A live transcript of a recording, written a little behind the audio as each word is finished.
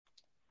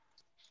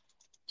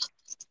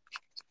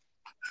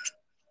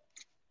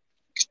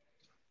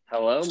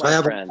Hello, I my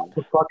have a friend. lot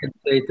to fucking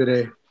say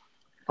today.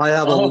 I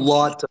have a Oh,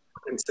 lot to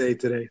fucking say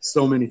today.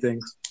 So many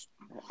things.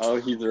 oh,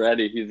 he's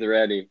ready. He's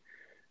ready.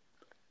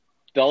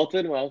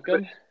 Dalton,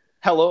 welcome.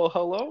 Hello,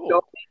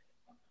 hello.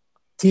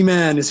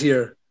 T-Man is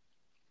here.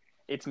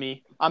 It's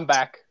me. I'm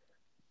back.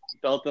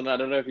 Dalton, I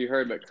don't know if you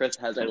heard, but Chris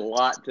has a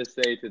lot to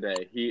say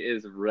today. He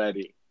is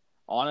ready.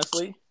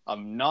 Honestly,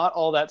 I'm not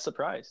all that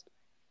surprised.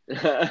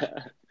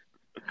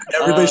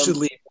 Everybody should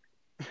leave.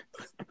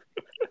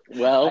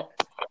 Well,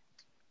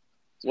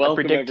 welcome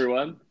predict-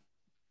 everyone.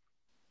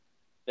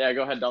 Yeah,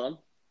 go ahead, Dalton.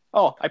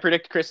 I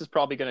predict Chris is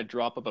probably going to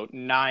drop about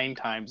 9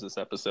 times this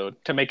episode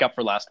to make up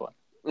for last one.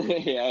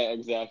 Yeah,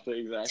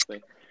 exactly.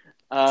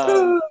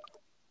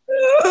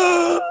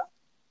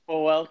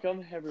 Well,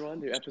 welcome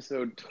everyone to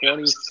episode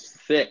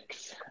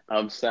 26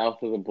 of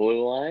South of the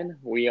Blue Line.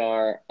 We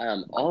are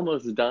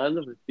almost done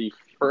with the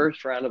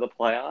first round of the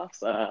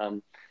playoffs.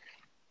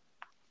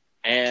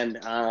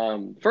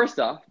 First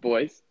off,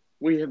 boys,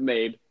 we have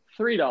made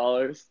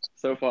 $3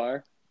 so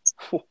far.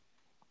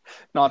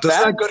 Not Doesn't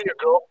bad. that go to your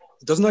girl?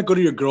 Doesn't that go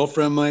to your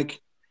girlfriend,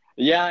 Mike?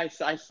 Yeah,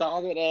 I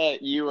saw that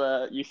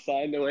you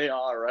signed away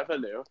all our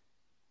revenue.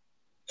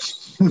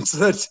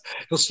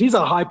 Well, she's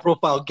a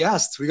high-profile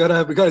guest. We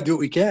gotta do what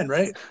we can,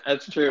 right?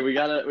 That's true. We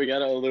gotta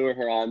lure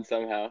her on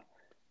somehow.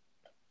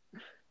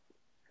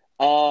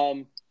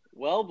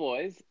 Well,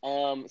 boys.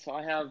 So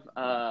I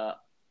have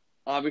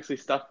obviously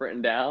stuff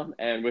written down,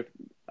 and with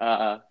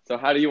so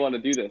how do you want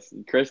to do this,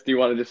 Chris? Do you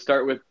want to just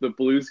start with the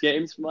Blues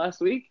games from last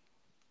week?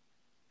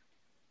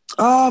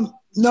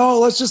 No.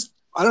 Let's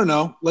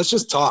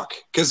just talk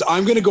because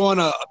I'm gonna go on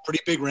a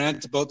pretty big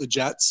rant about the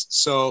Jets.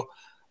 So,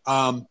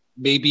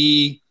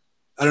 maybe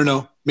I don't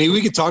know. Maybe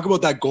we could talk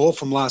about that goal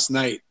from last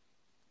night.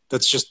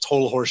 That's just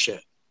total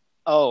horseshit.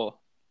 Oh,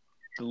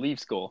 the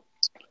Leafs goal.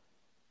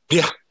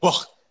 Yeah.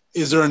 Well,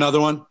 is there another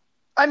one?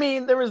 I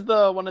mean, there was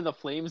the one in the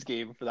Flames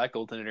game for that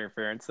goaltending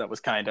interference that was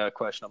kind of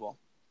questionable.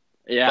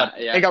 Yeah,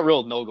 But yeah. It got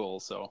ruled no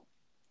goals, so.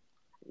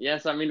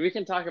 Yes, I mean we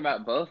can talk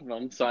about both of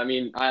them. So I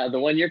mean, the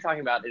one you're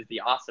talking about is the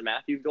Austin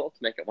Matthews goal to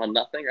make it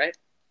 1-0, right?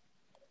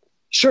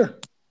 Sure.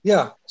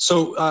 Yeah.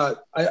 So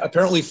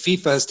apparently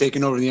FIFA has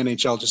taken over the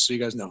NHL, just so you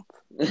guys know.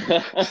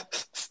 Yeah.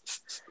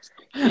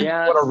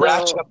 Want to so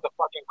ratchet up the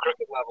fucking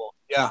cricket level.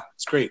 Yeah,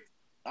 it's great.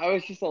 I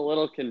was just a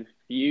little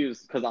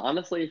confused because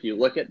honestly, if you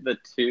look at the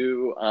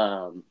two,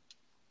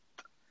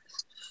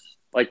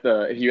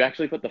 if you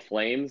actually put the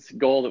Flames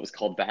goal that was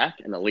called back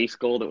and the Leafs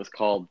goal that was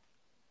called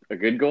a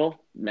good goal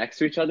next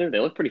to each other, they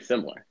look pretty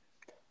similar.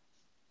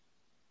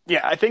 Yeah,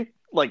 I think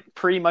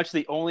pretty much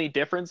the only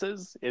difference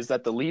is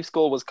that the Leafs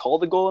goal was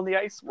called a goal on the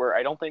ice, where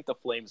I don't think the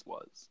Flames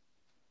was.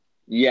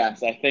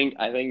 Yes, I think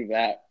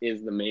that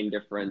is the main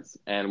difference,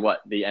 and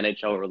what the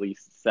NHL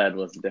release said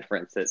was the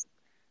difference.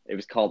 It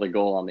was called a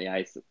goal on the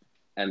ice,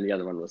 and the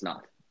other one was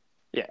not.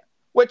 Yeah,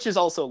 which is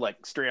also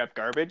straight up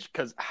garbage.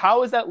 Because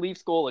how is that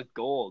Leafs goal a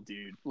goal,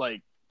 dude?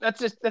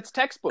 That's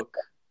textbook.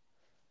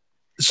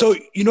 So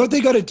you know what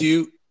they got to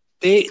do?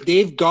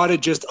 They've got to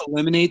just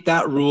eliminate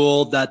that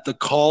rule that the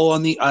call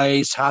on the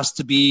ice has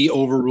to be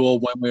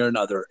overruled one way or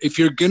another. If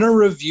you're gonna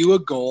review a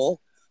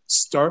goal,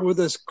 start with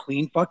a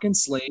clean fucking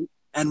slate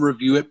and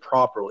review it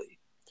properly.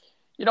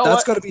 You know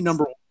That's what? got to be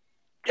number one.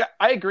 Yeah,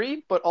 I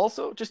agree, but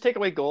also just take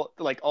away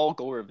all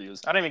goal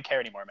reviews. I don't even care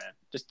anymore, man.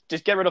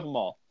 Just get rid of them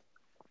all.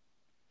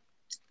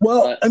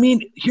 Well, I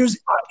mean, you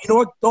know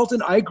what,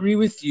 Dalton? I agree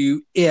with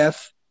you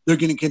if they're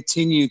going to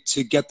continue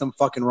to get them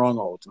fucking wrong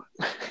all the time.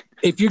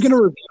 If you're going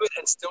to review it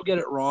and still get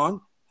it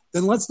wrong,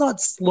 then let's not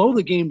slow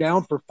the game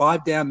down for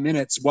 5 damn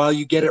minutes while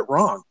you get it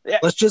wrong. Yeah.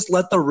 Let's just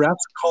let the refs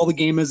call the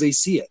game as they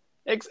see it.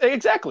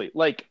 Exactly.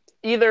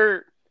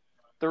 Either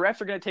the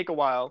refs are going to take a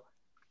while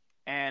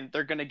and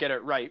they're going to get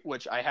it right,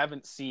 which I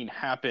haven't seen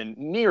happen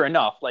near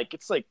enough.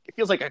 It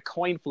feels like a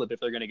coin flip if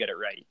they're going to get it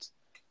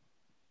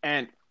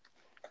right.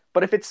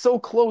 But if it's so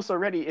close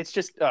already, it's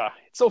just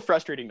it's so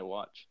frustrating to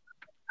watch.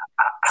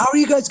 How are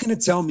you guys going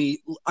to tell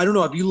me? I don't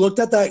know. Have you looked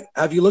at that?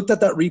 Have you looked at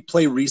that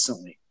replay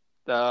recently?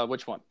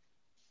 Which one?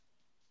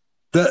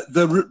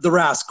 The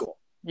rascal.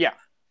 Yeah.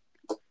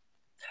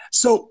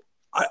 So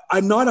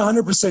I'm not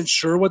 100%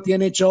 sure what the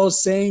NHL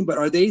is saying, but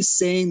are they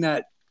saying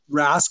that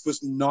Rask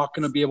was not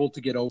going to be able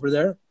to get over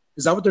there?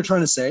 Is that what they're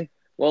trying to say?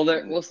 So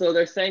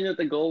they're saying that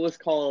the goal was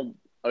called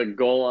a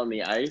goal on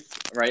the ice,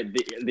 right?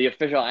 The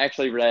official. I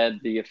actually read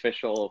the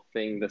official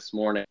thing this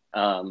morning.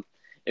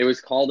 It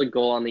was called a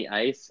goal on the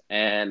ice,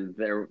 and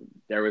there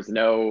was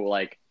no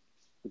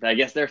I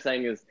guess they're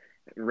saying is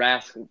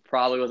Rask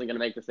probably wasn't going to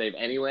make the save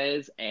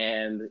anyways,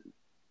 and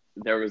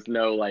there was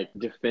no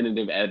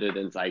definitive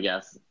evidence, I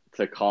guess,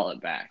 to call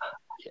it back.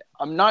 Yeah.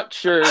 I'm not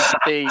sure if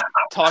they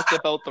talked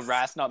about the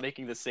Rask not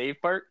making the save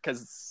part,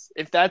 because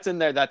if that's in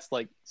there, that's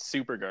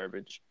super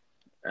garbage.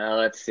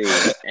 Let's see.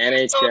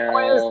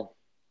 NHL.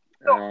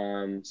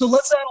 So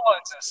let's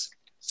analyze this.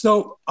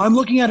 So I'm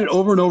looking at it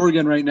over and over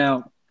again right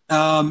now.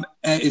 And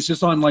it's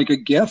just on a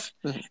GIF.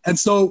 And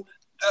so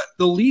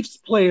the Leafs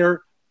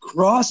player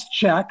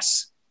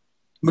cross-checks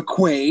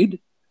McQuaid,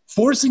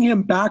 forcing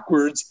him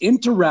backwards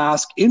into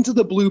Rask, into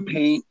the blue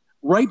paint,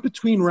 right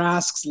between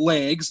Rask's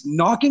legs,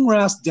 knocking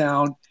Rask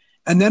down,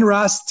 and then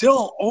Rask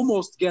still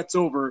almost gets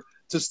over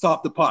to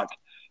stop the puck.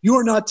 You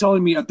are not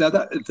telling me if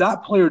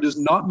that player does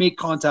not make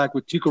contact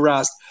with Tuukka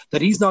Rask,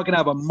 that he's not going to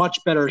have a much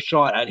better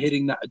shot at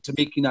hitting that, to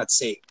making that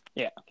save.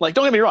 Yeah, like,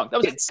 don't get me wrong.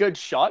 That was a good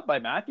shot by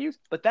Matthews,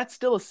 but that's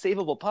still a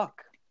savable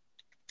puck.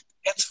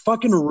 It's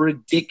fucking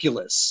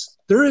ridiculous.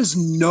 There is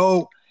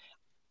no...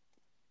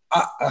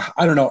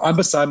 I don't know. I'm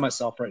beside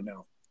myself right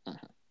now.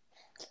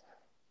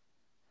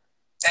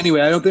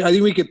 Anyway, I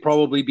think we could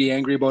probably be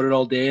angry about it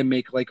all day and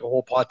make like a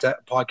whole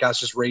podcast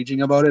just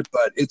raging about it,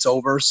 but it's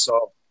over.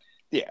 So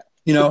yeah,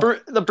 you know,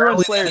 the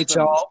Bruins players.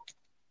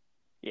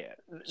 Yeah.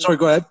 Sorry,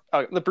 go ahead.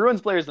 The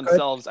Bruins players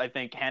themselves, I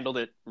think, handled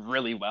it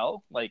really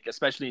well. Like,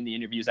 especially in the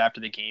interviews after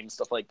the game,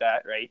 stuff like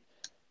that. Right?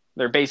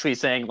 They're basically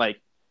saying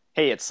like,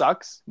 "Hey, it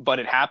sucks, but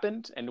it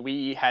happened, and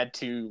we had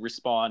to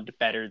respond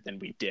better than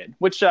we did,"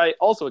 which I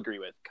also agree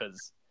with,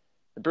 because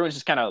the Bruins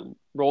just kind of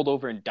rolled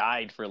over and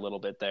died for a little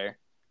bit there.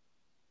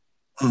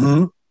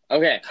 Mm-hmm.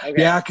 Okay.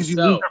 Yeah, because you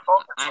lose your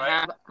focus,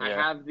 right? I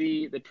have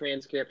the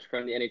transcript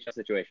from the NHL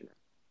situation.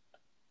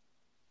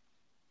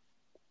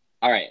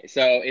 All right,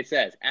 so it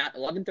says, at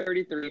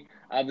 11:33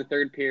 of the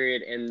third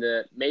period in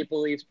the Maple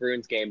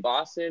Leafs-Bruins game,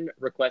 Boston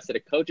requested a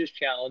coach's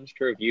challenge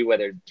to review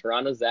whether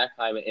Toronto's Zach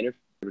Hyman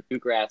interfered with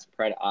Tuukka Rask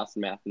prior to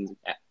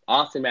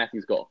Austin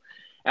Matthews' goal.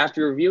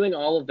 After reviewing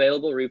all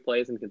available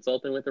replays and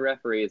consulting with the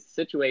referees, the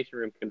Situation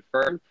Room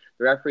confirmed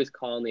the referee's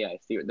call on the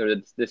ice.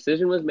 The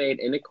decision was made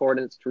in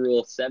accordance to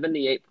Rule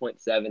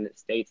 78.7 that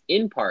states,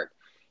 in part,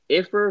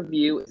 if a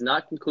review is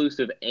not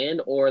conclusive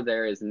and or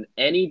there is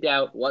any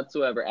doubt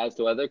whatsoever as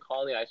to whether the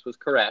call on the ice was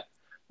correct,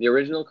 the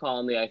original call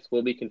on the ice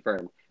will be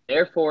confirmed.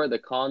 Therefore, the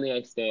call on the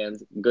ice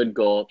stands. Good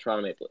goal,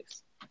 Toronto Maple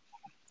Leafs.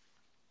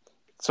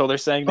 So they're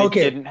saying they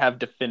didn't have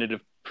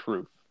definitive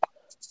proof.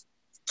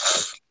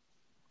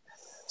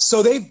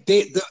 So they've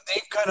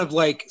kind of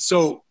like,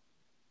 so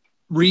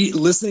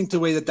listening to the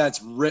way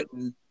that's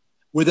written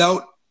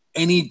without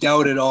any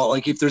doubt at all,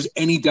 like if there's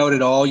any doubt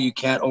at all, you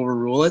can't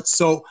overrule it.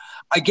 So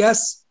I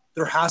guess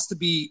there has to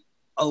be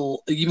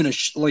even a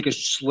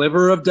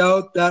sliver of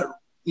doubt that,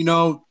 you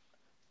know,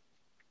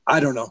 I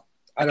don't know.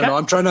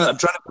 I'm trying to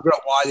figure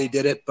out why they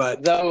did it,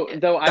 but though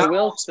I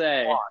will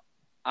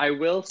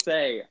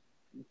say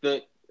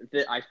that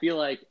I feel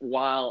like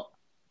while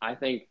I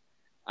think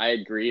I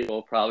agree,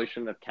 well, probably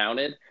shouldn't have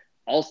counted.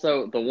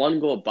 Also, the one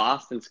goal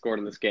Boston scored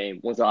in this game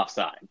was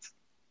offsides.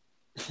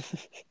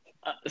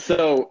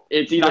 So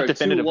it's either a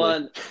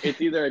 2-1. It's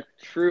either a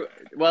true.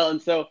 Well,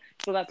 and so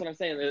that's what I'm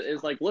saying.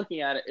 Is like looking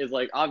at it is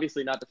like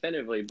obviously not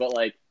definitively, but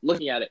like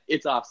looking at it,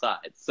 it's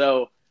offsides.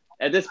 So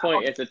at this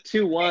point, it's a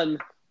 2-1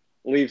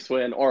 Leafs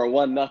win or a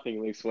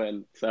 1-0 Leafs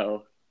win.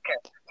 So.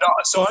 No,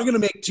 so I'm going to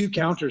make two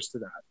counters to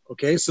that.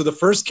 Okay, so the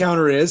first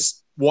counter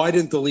is, why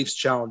didn't the Leafs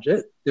challenge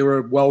it? They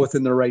were well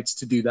within their rights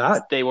to do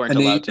that. They weren't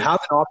allowed to.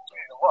 Have an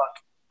opportunity to look.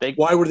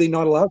 Why were they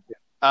not allowed to?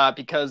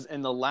 Because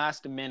in the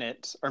last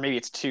minute, or maybe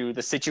it's two,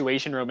 the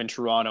Situation Room in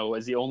Toronto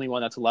is the only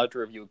one that's allowed to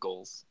review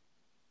goals.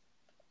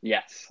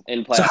 Yes,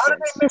 in playoffs. So how did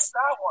they miss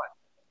that one?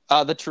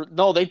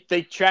 No,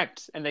 they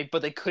checked,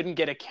 but they couldn't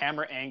get a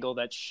camera angle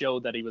that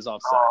showed that he was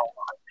offside.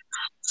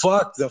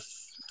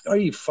 Are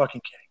you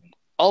fucking kidding me?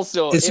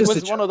 Also, it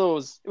was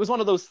one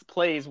of those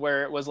plays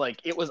where it was like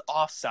it was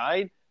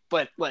offside,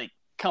 but like,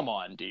 come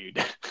on,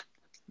 dude.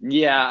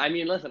 Yeah, I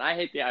mean, listen, I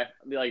hate the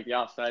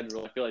offside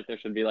rule. I feel like there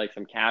should be like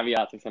some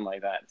caveats or something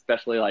like that,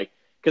 especially like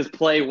because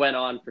play went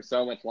on for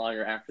so much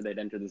longer after they'd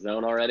entered the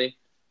zone already.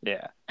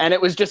 Yeah, and it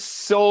was just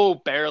so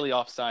barely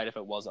offside if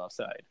it was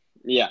offside.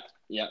 Yeah.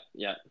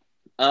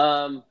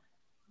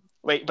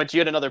 Wait, but you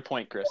had another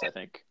point, Chris, I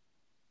think.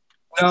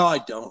 No, I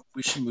don't.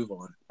 We should move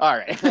on. All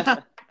right.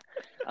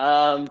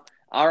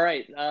 All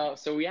right.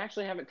 So we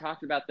actually haven't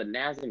talked about the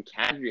Nazem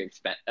Kadri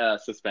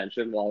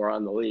suspension while we're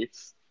on the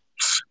Leafs.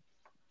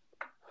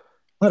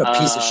 What a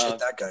piece of shit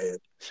that guy is.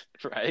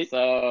 Right.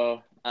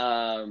 So,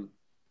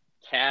 Kadri,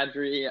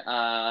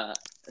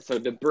 so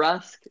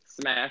DeBrusk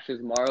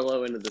smashes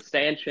Marleau into the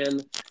stanchion.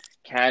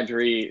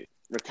 Kadri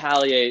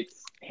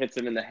retaliates, hits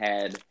him in the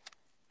head,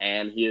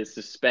 and he is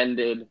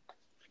suspended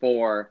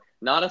for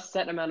not a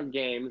set amount of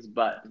games,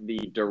 but the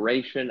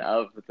duration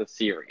of the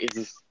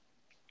series.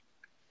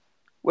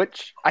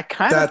 Which I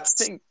kind of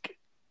think,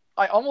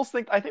 I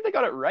think they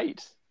got it right.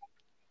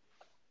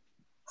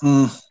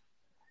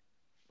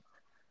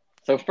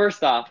 So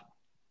first off,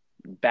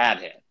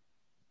 bad hit.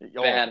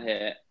 Bad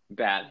hit.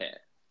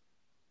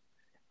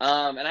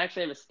 And I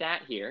actually have a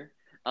stat here.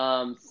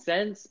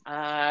 Since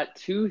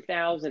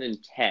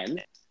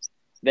 2010,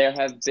 there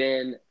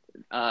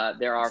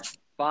are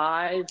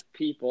 5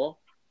 people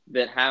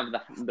that have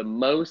the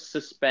most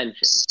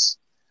suspensions,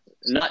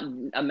 not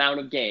amount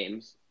of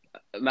games,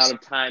 amount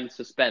of time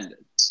suspended.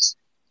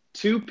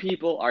 2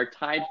 people are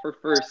tied for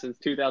first since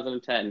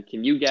 2010.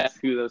 Can you guess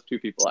who those 2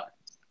 people are?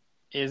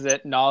 Is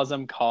it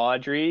Nazem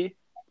Kadri?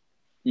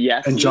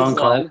 Yes. And John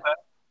Carlson?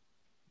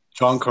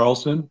 John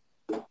Carlson?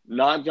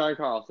 Not John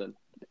Carlson.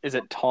 Is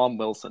it Tom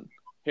Wilson?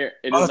 Here,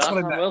 it is not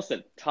Tom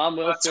Wilson. Tom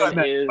Wilson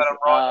is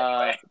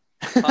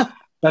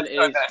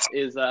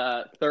is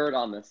third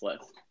on this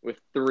list with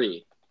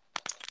 3.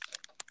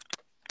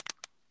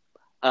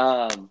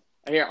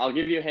 Here, I'll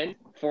give you a hint.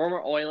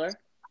 Former Oiler.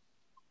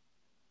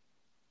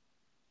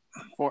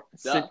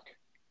 Duck.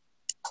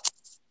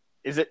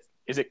 Is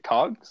it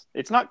Cogs?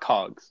 It's not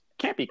Cogs.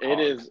 Can't be Cogs. It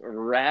is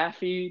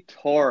Raffi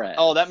Torres.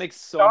 Oh, that makes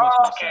so much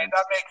more sense.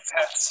 That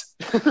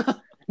makes sense.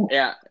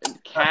 Yeah,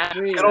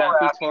 Kadri and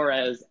Raffi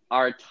Torres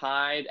are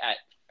tied at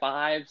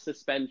 5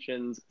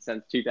 suspensions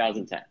since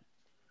 2010.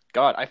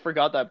 God, I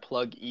forgot that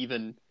Plug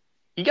even.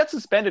 He got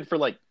suspended for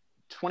like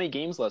 20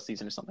 games last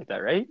season or something like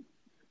that, right?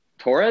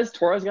 Torres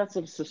got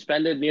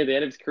suspended near the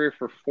end of his career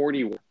for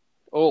 41.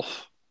 Oh,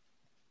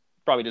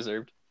 probably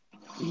deserved.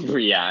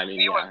 Yeah, I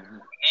mean,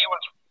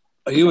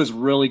 he was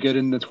really good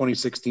in the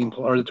 2016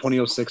 or the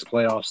 2006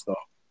 playoffs, though.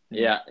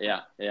 Yeah. He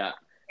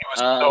was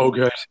so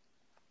good.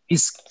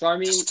 He's just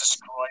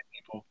destroying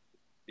people.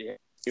 Yeah,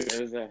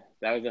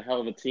 that was a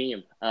hell of a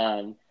team.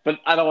 But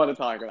I don't want to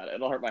talk about it.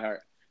 It'll hurt my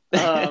heart.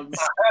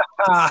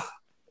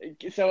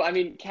 So, I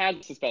mean,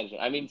 CAD suspension.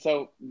 I mean,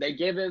 so they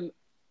give him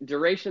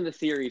duration of the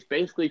series,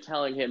 basically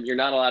telling him you're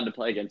not allowed to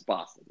play against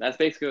Boston. That's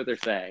basically what they're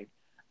saying.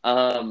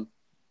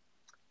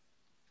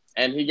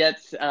 And he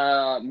gets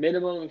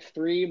minimum of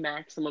 3,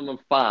 maximum of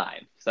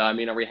 5. So, I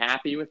mean, are we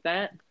happy with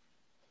that?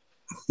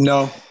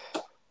 No.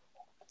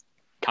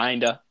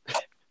 Kinda.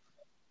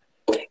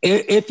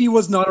 If he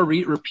was not a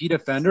repeat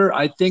offender,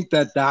 I think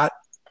that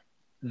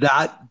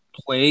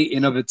play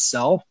in of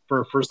itself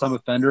for a first-time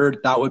offender,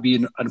 that would be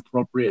an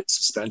appropriate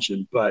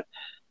suspension. But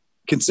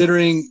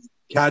considering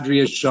Kadri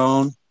has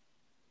shown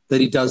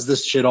that he does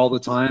this shit all the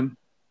time,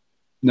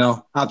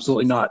 no,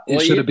 absolutely not. It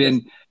should have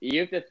been.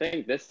 You have to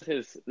think this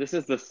is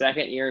the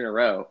second year in a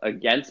row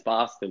against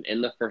Boston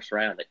in the first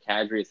round that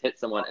Kadri has hit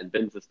someone and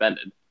been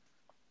suspended.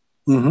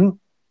 Mm-hmm.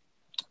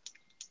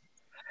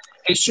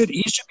 He should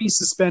be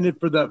suspended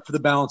for the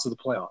balance of the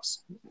playoffs.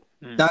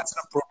 That's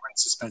an appropriate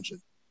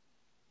suspension.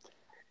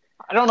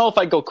 I don't know if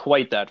I'd go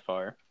quite that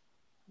far.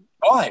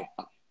 Why?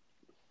 Do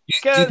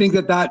you think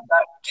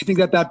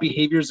that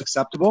behavior is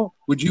acceptable?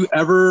 Would you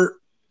ever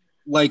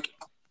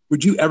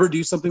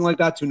do something like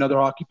that to another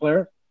hockey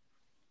player?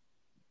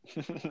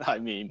 I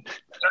mean,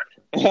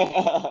 really?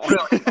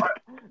 Are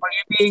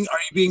you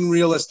being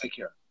realistic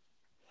here?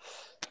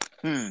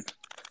 You're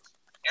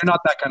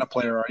not that kind of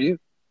player, are you?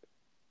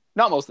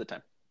 Not most of the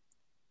time.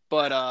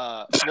 But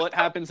what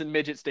happens in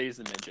midget stays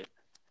in midget.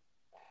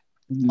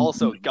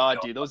 Also, God,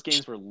 dude, those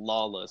games were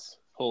lawless.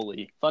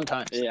 Holy fun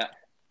times. Yeah.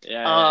 Oh,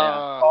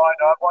 I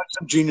know. I've watched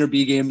some Junior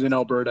B games in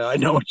Alberta. I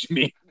know what you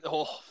mean.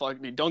 Oh, fuck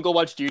me. Don't go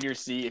watch Junior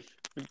C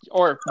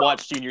or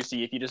watch Junior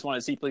C if you just want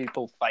to see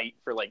people fight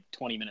for like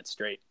 20 minutes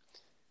straight.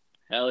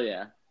 Hell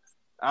yeah.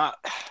 I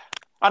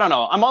don't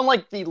know. I'm on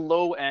like the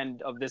low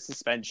end of this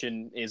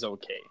suspension is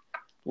okay.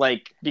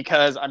 Like,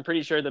 because I'm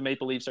pretty sure the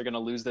Maple Leafs are going to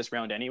lose this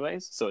round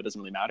anyways, so it doesn't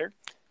really matter.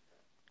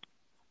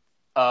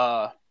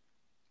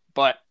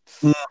 But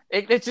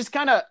it just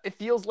kind of, it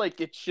feels like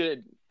it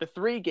should, the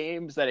 3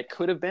 games that it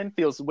could have been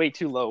feels way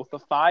too low. The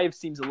 5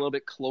 seems a little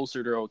bit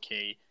closer to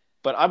okay.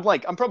 But I'm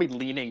probably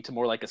leaning to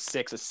more like a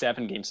 6, a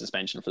 7 game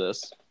suspension for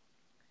this.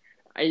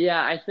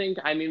 Yeah,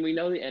 I mean, we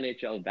know the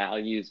NHL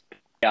values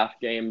playoff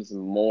games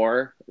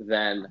more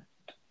than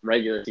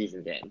regular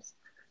season games.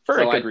 For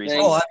a good reason.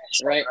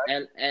 Right.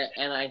 And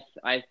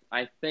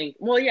I think,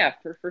 well, yeah,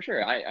 for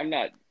sure. I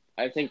mean,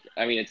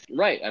 it's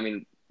right. I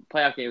mean,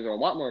 playoff games are a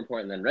lot more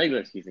important than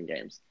regular season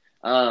games.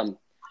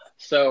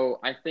 So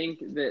I think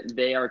that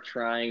they are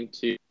trying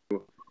to,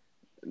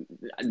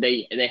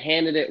 they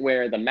handed it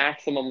where the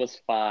maximum was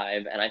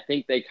 5, and I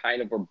think they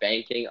kind of were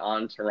banking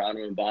on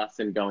Toronto and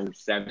Boston going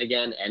 7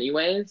 again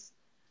anyways.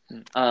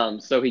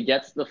 So he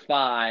gets the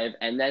 5,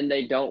 and then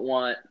they don't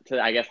want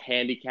to, I guess,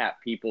 handicap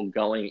people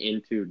going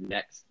into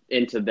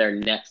their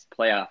next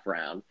playoff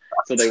round.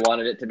 So they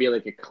wanted it to be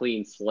like a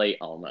clean slate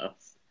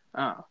almost.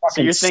 Oh,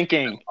 so you're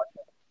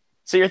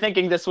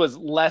thinking this was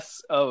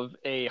less of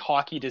a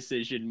hockey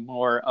decision,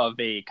 more of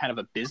a kind of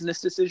a business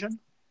decision?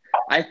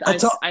 I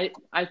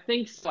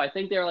think so. I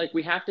think they're like,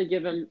 we have to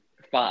give him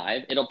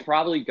 5. It'll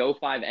probably go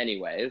 5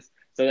 anyways.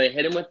 So they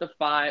hit him with the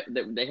 5.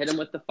 They hit him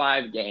with the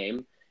 5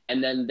 game,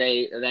 and then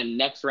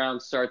next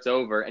round starts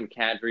over, and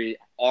Kadri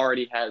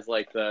already has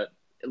like the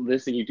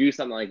listen. You do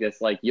something like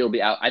this, like you'll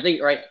be out. I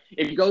think right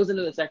if he goes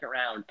into the second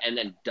round and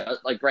then does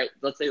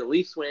let's say the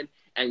Leafs win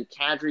and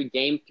Kadri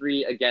game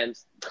 3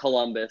 against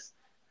Columbus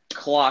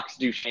clocks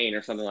Duchesne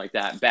or something like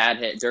that, bad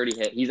hit, dirty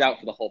hit, he's out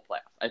for the whole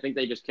playoffs. I think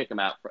they just kick him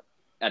out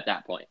at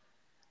that point.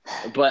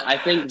 But I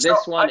think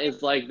this one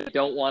is like they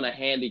don't want to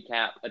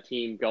handicap a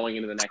team going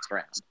into the next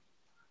round.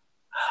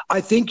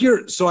 I think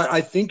you're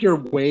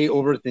way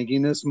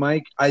overthinking this,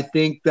 Mike. I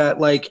think that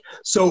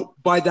so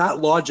by that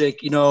logic,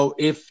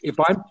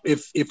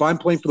 if I'm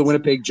playing for the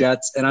Winnipeg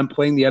Jets and I'm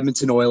playing the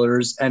Edmonton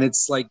Oilers and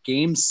it's like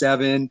game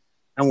 7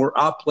 and we're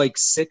up like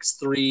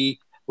 6-3,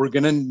 we're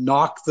going to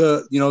knock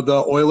the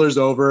Oilers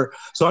over.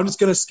 So I'm just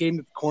going to skate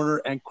into the corner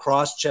and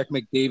cross-check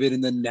McDavid in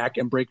the neck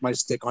and break my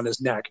stick on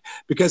his neck.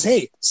 Because,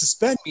 hey,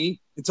 suspend me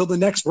until the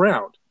next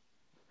round.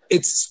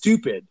 It's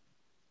stupid.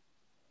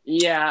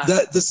 Yeah.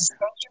 The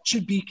suspension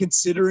should be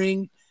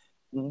considering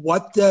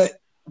what the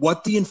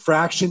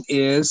infraction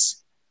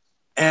is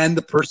and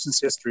the person's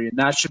history, and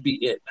that should be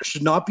it. There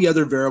should not be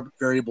other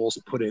variables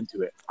put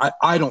into it.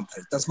 I don't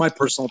think. That's my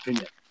personal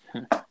opinion.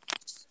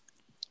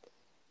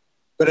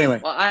 But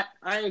anyway. Well,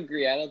 I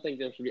agree. I don't think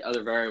there should be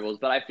other variables,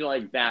 but I feel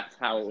like that's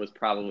how it was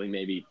probably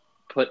maybe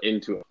put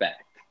into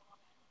effect.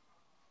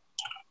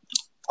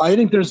 I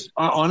think there's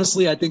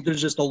honestly, I think there's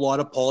just a lot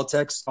of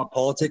politics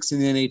in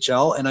the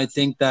NHL, and I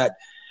think that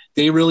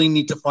they really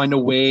need to find a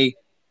way.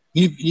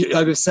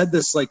 I've said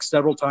this like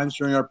several times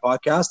during our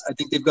podcast. I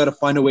think they've got to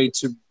find a way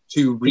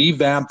to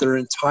revamp their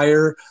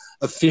entire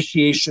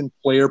officiation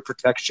player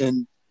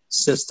protection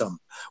system,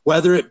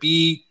 whether it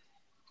be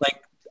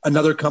like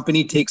another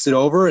company takes it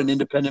over, an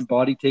independent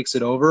body takes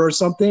it over or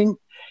something.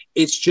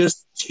 It's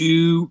just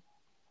too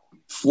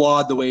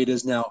flawed the way it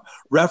is now.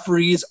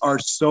 Referees are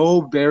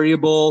so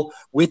variable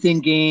within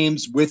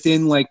games,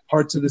 within like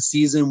parts of the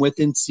season,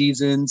 within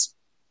seasons.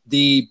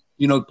 The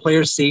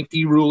player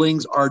safety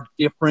rulings are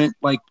different.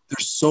 Like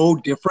they're so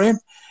different,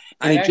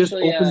 and it just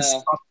opens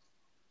up.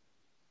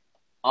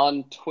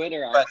 On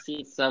Twitter, I've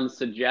seen some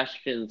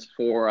suggestions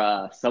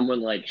for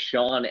someone like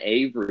Sean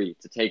Avery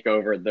to take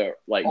over George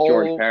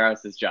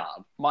Parros'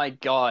 job. My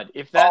God,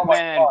 if that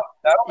man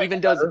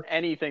even does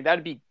anything,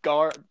 that'd be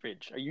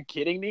garbage. Are you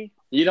kidding me?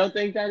 You don't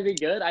think that'd be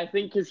good? I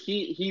think because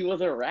he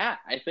was a rat.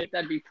 I think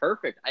that'd be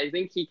perfect. I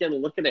think he can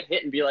look at a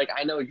hit and be like,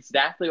 I know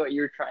exactly what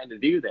you're trying to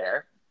do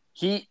there.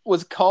 He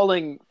was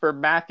calling for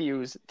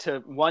Matthews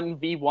to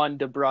 1v1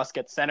 DeBrusque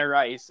at center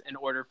ice in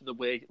order for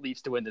the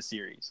Leafs to win the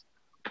series.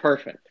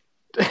 Perfect.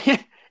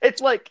 It's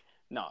like,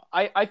 no,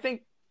 I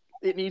think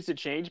it needs to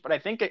change, but I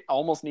think it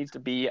almost needs to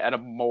be at a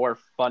more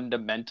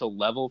fundamental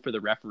level for the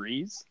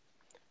referees.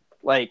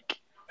 Like,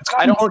 it's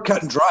got to be more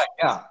cut and dry.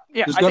 Yeah.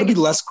 There's got to be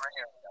less gray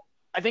area.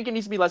 I think it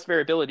needs to be less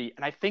variability,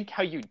 and I think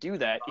how you do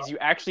that is you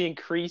actually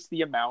increase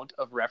the amount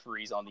of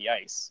referees on the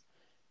ice.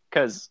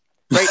 Because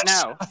right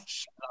now,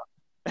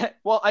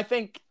 well, I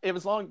think it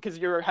was long because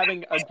you're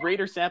having a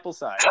greater sample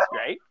size,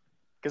 right?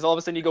 Because all of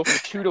a sudden you go from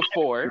 2 to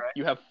 4,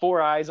 you have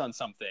 4 eyes on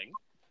something.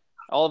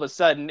 All of a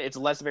sudden, it's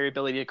less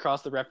variability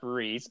across the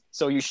referees.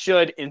 So you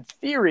should, in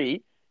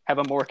theory, have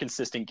a more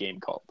consistent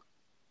game called.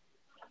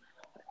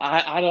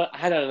 I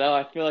don't know.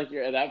 I feel like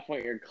at that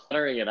point you're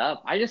cluttering it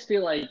up. I just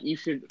feel like you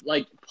should,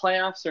 like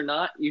playoffs or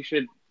not, you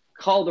should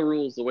call the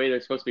rules the way they're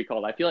supposed to be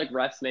called. I feel like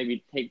refs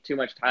maybe take too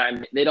much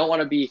time. They don't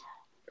want to be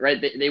right.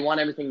 They want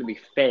everything to be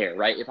fair,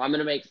 right? If I'm going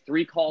to make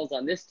 3 calls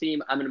on this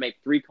team, I'm going to make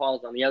 3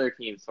 calls on the other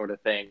team, sort of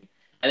thing.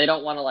 And they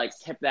don't want to like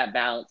tip that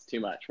balance too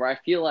much. Where I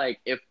feel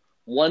like if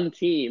one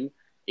team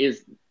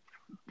is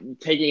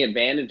taking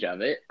advantage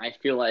of it, I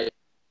feel like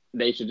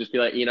they should just be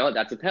like,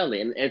 that's a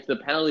penalty. And if the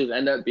penalties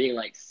end up being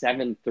like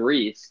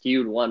 7-3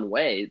 skewed one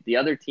way, the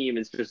other team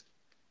is just,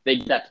 they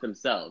get that to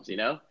themselves,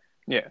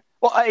 Yeah.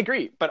 Well, I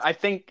agree. But I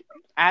think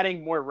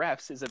adding more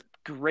refs is a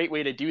great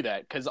way to do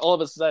that. Because all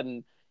of a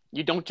sudden,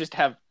 you don't just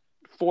have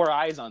 4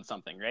 eyes on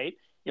something, right?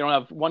 You don't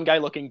have one guy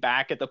looking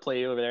back at the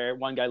play over there,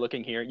 one guy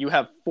looking here. You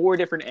have 4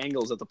 different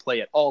angles of the play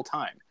at all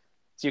time.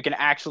 So you can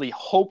actually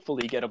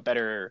hopefully get a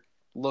better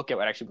look at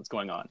what's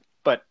going on.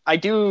 But I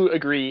do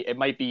agree it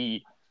might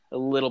be a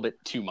little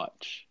bit too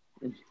much.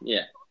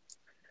 Yeah.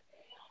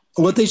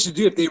 What they should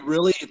do if they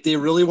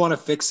really want to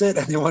fix it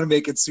and they want to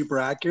make it super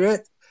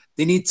accurate,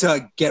 they need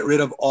to get rid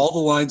of all the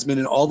linesmen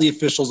and all the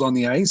officials on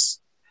the ice,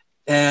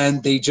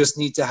 and they just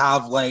need to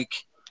have like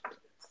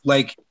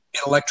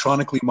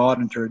electronically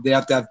monitored. They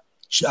have to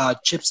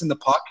have chips in the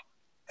puck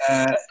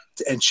and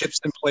chips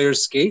in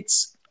players'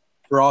 skates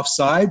for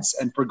offsides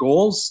and for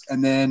goals,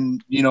 and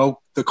then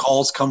the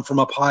calls come from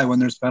up high when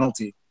there's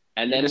penalty.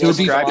 And then we'll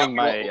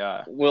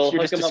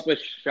hook them up with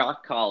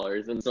shock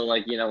collars, and so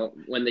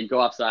when they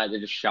go offside, they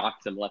just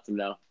shock them, lets them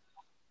know.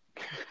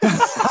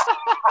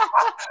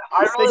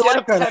 I really get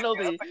a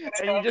penalty,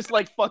 and you just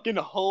fucking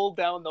hold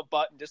down the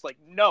button, just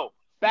no.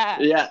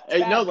 Bad. Yeah,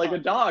 bad no, like a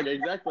dog,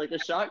 exactly, like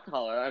a shock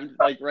collar. I'm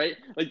right,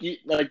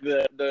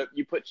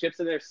 you put chips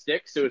in their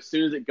stick, so as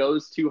soon as it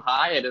goes too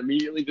high, it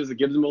immediately just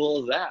gives them a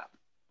little zap.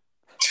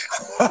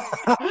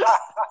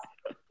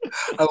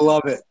 I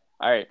love it.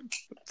 All right,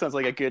 sounds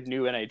like a good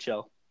new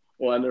NHL.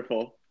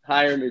 Wonderful.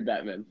 Hire me,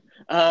 Batman.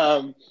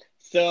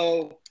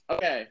 So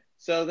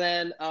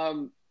then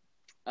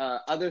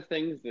other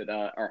things that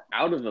are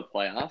out of the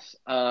playoffs,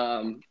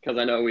 because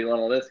I know we love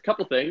all this. A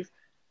couple things.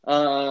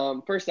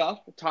 First off,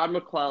 Todd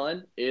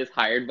McClellan is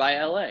hired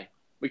by LA.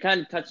 We kind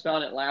of touched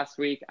on it last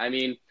week. I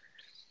mean,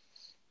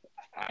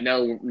 I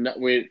know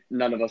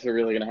none of us are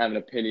really going to have an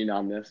opinion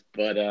on this,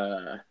 but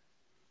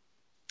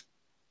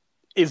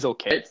is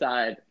okay.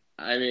 Side.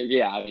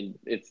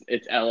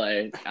 It's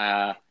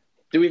LA.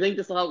 Do we think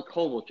this will help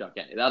Kovalchuk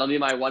any? That'll be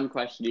my one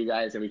question to you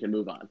guys, and we can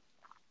move on.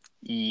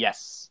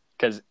 Yes,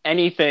 because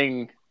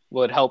anything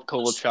would help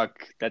Kovalchuk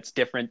that's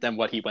different than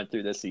what he went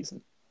through this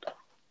season.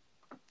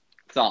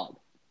 Solid.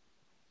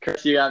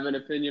 Chris, you have an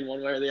opinion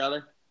one way or the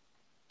other?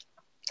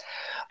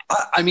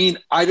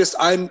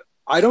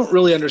 I don't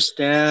really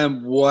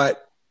understand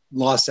what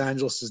Los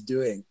Angeles is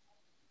doing.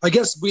 I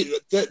guess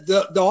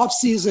the off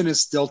season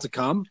is still to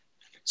come,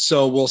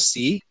 so we'll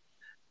see.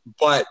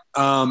 But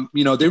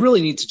they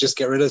really need to just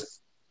get rid of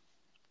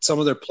some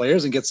of their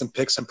players and get some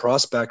picks and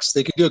prospects.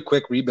 They can do a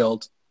quick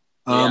rebuild.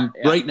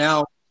 Right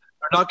now,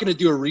 they're not going to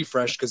do a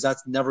refresh because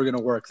that's never going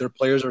to work. Their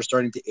players are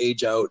starting to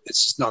age out.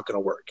 It's just not going to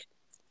work.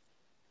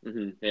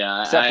 Mm-hmm.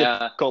 Yeah, except if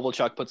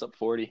Kovalchuk puts up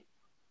 40.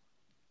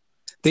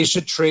 They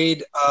should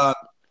trade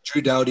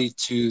Drew Doughty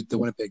to the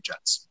Winnipeg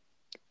Jets.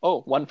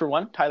 Oh,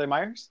 1-for-1, Tyler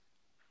Myers?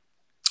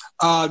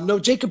 No,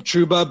 Jacob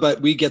Trouba,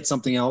 but we get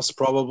something else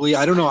probably.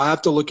 I don't know. I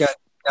have to look at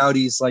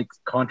Doughty's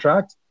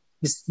contract.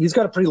 He's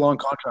got a pretty long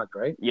contract,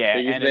 right? Yeah,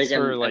 and it's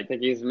for I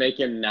think he's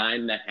making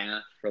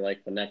 9.5 for the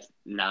next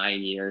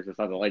 9 years or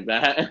something like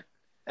that.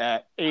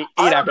 8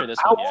 after this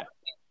one. Yeah.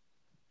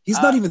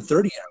 He's not even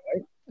 30 yet,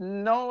 right?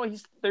 No,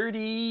 he's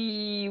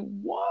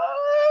 31.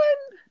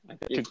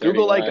 He's to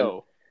Google 31. I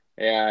go.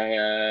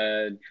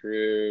 Yeah,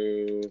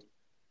 Drew.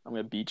 I'm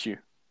gonna beat you.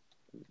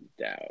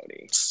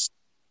 Doughty.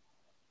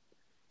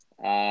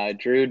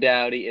 Drew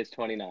Doughty is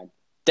 29.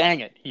 Dang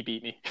it, he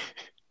beat me.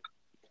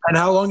 And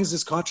how long is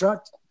his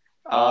contract?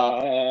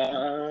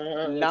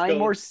 9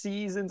 more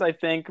seasons, I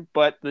think,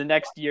 but the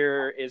next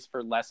year is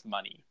for less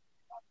money.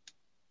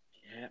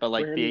 Yeah, but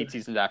the 8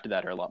 seasons after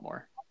that are a lot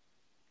more.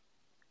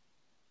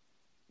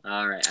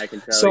 All right, I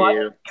can tell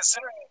you.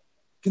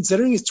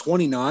 Considering he's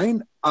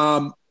 29,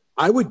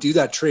 I would do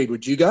that trade.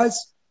 Would you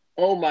guys?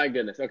 Oh my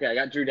goodness. Okay, I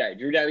got Drew Doughty.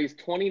 Drew Doughty's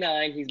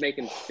 29. He's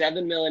making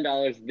 $7 million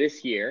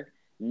this year.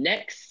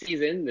 Next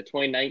season, the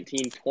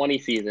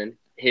 2019-20 season,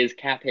 his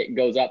cap hit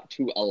goes up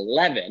to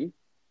 11.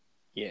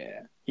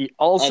 Yeah. He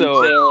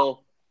also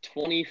until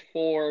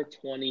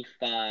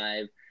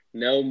 24-25,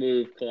 no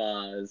move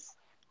clause.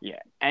 Yeah,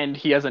 and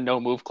he has a no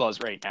move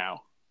clause right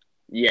now.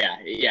 Yeah.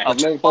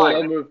 Fine.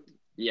 No move.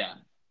 Yeah.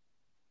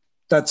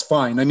 That's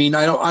fine. I mean,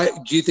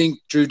 do you think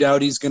Drew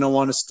Doughty's going to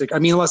want to stick? I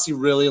mean, unless he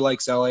really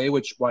likes LA,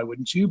 which why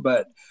wouldn't you?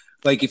 But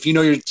if you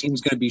know your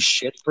team's going to be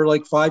shit for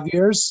 5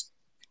 years,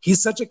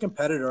 he's such a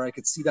competitor. I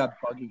could see that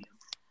bugging him.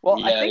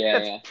 Well, I think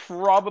that's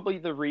probably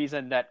the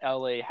reason that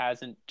LA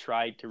hasn't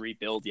tried to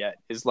rebuild yet.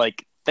 Is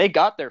they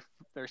got their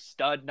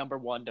stud number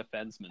 1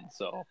 defenseman,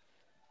 so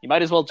you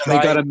might as well try.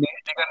 They got an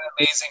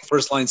amazing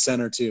first line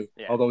center too.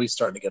 Yeah. Although he's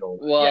starting to get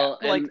old. Well,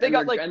 and their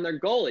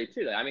goalie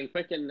too. I mean,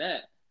 quick in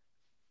net.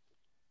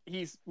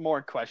 He's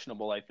more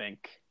questionable, I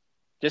think,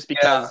 just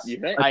because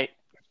I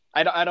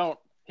don't.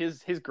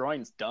 His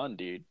groin's done,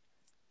 dude.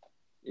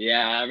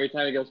 Yeah, every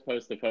time he goes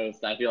post to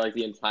post, I feel like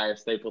the entire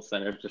Staples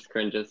Center just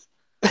cringes.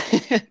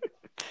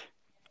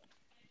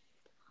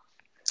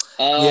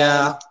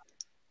 Yeah,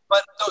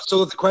 but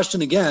so the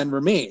question again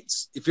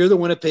remains: if you're the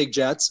Winnipeg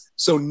Jets,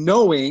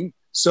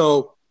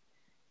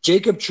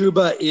 Jacob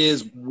Trouba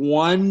is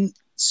one,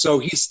 so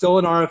he's still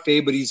an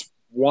RFA, but he's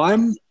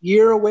 1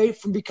 year away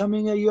from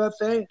becoming a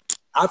UFA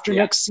after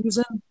next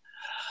season.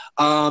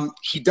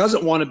 He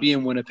doesn't want to be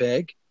in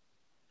Winnipeg,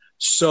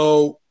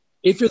 so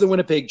if you're the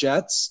Winnipeg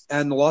Jets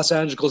and the Los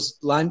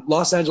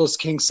Angeles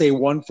Kings say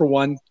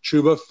 1-for-1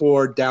 Trouba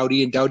for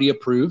Doughty and Doughty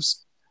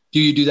approves,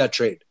 do you do that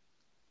trade?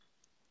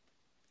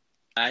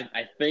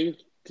 I think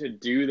to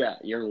do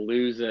that, you're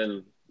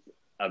losing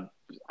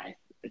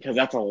because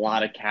that's a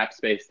lot of cap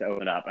space to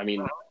open up. I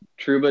mean,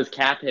 Trouba's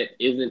cap hit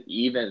isn't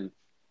even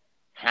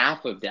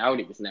half of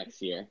Doughty's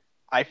next year.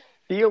 I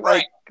feel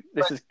like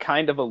this is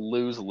kind of a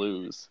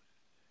lose-lose.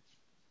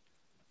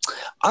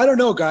 I don't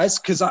know, guys,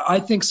 because I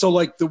think so.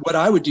 What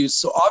I would do.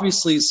 So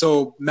obviously,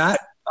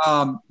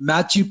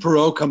 Matthew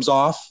Perreault comes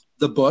off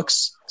the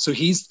books, so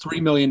he's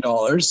 $3 million.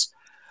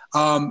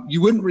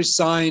 You wouldn't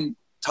resign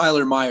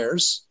Tyler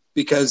Myers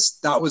because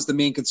that was the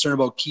main concern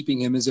about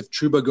keeping him, is if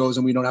Trouba goes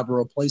and we don't have a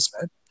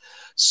replacement.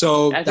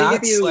 So I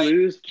think if you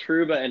lose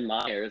Trouba and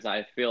Myers,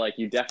 I feel like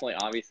you definitely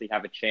obviously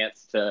have a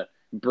chance to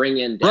bring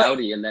in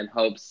Doughty and then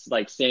hopes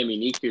Sami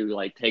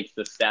Niku takes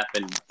the step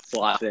and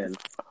slots in.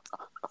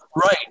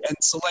 Right, and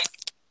so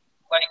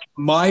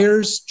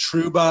Myers,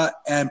 Trouba,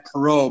 and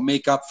Perreault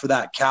make up for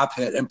that cap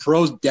hit, and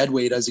Perreault's dead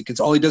weight as he can.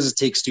 All he does is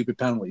take stupid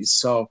penalties.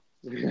 So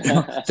thank God he's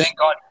going to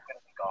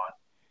be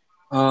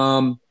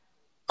gone.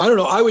 I don't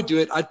know. I would do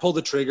it. I'd pull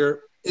the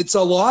trigger. It's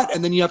a lot,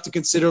 and then you have to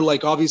consider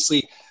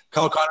obviously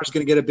Kyle Connor's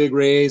going to get a big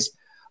raise.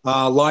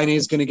 Line A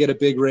is going to get a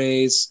big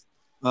raise.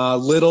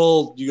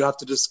 Little, you have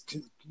to just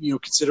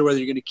consider whether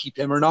you're going to keep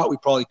him or not. We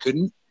probably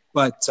couldn't,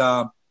 but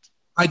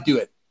I'd do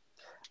it.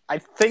 I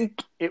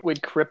think it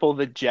would cripple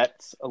the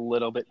Jets a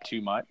little bit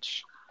too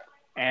much.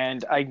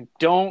 And I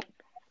don't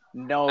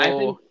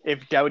know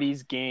if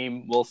Doughty's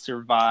game will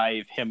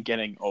survive him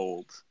getting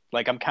old.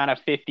 I'm kind of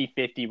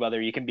 50-50 whether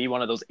he can be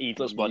one of those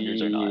ageless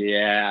wonders or not.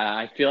 Yeah,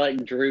 I feel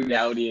like Drew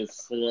Doughty is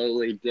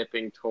slowly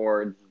dipping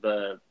towards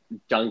the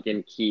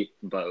Duncan Keith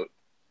boat.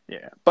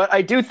 Yeah, but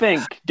I do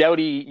think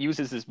Doughty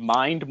uses his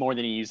mind more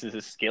than he uses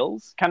his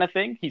skills kind of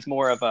thing. He's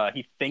more of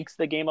he thinks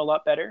the game a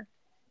lot better.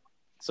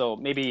 So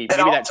maybe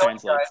that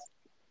translates. Guys,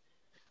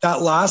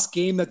 that last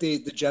game that the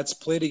Jets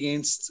played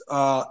against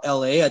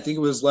LA, I think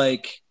it was 4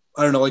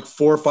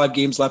 or 5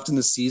 games left in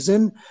the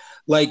season.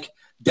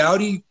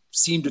 Doughty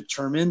seemed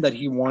determined that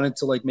he wanted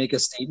to like make a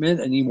statement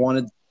and he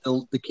wanted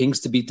the Kings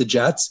to beat the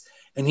Jets,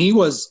 and he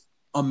was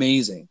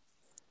amazing.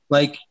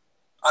 Like,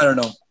 I don't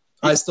know.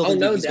 I still think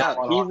no he's got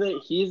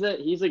doubt. He's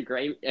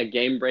a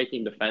game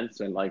breaking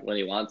defenseman. Like when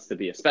he wants to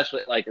be,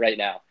 especially like right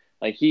now.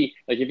 Like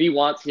if he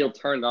wants, he'll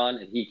turn on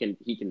and he can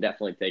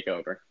definitely take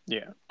over.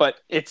 Yeah, but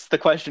it's the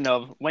question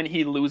of when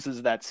he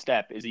loses that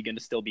step, is he going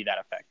to still be that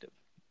effective?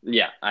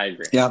 Yeah, I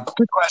agree. Yeah,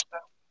 good question.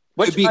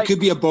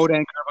 Could be a boat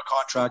anchor of a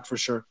contract for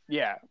sure.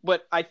 Yeah,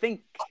 but I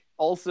think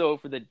also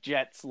for the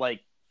Jets, like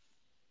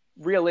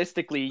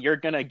realistically, you're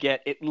going to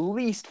get at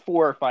least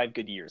 4 or 5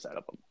 good years out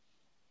of them.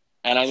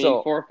 And I mean,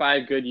 4 or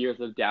 5 good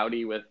years of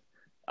Doughty with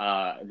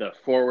the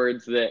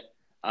forwards that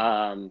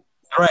right.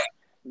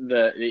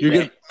 You're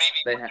gonna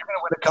win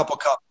a couple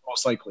cups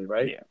most likely,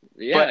 right?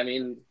 Yeah. But, I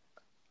mean,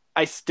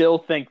 I still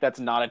think that's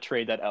not a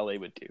trade that LA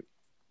would do.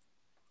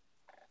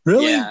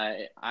 Really?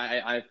 Yeah,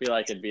 I feel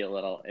like it'd be a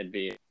lot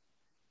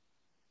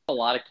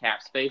of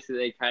cap space that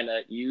they kind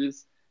of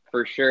use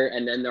for sure,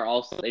 and then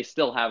they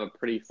still have a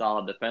pretty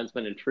solid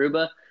defenseman in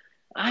Trouba.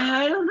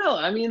 I don't know.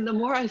 I mean, the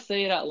more I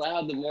say it out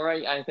loud, the more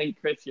I think,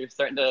 Chris, you're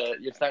starting to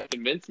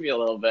convince me a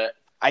little bit.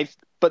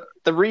 But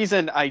the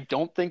reason I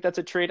don't think that's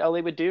a trade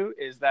LA would do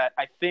is that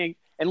I think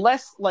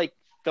unless like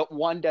the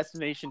one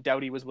destination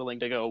Doughty was willing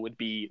to go would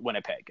be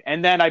Winnipeg,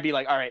 and then I'd be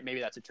like, all right, maybe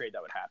that's a trade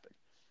that would happen.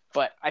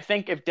 But I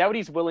think if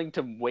Doughty's willing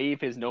to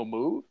waive his no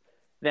move,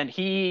 then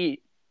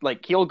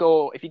he'll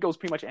go. If he goes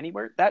pretty much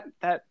anywhere, that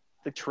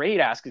the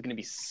trade ask is going to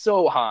be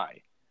so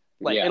high.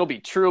 Like it'll be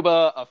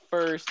Trouba, a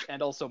first,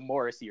 and also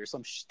Morrissey or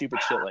some stupid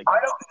shit like that.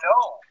 I don't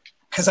know,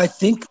 because I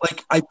think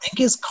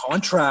his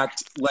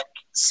contract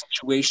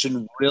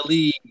situation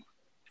really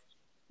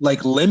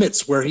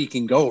limits where he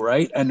can go,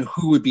 right? And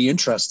who would be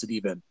interested,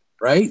 even,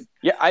 right?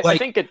 Yeah, I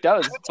think it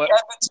does.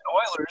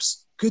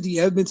 Could the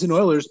Edmonton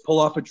Oilers pull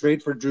off a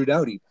trade for Drew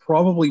Doughty?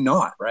 Probably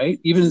not, right?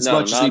 Even as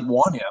much as they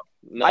want him.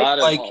 Not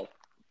at all.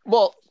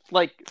 Well,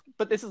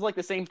 but this is like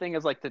the same thing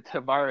as like the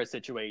Tavares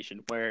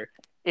situation, where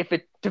if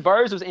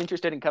Tavares was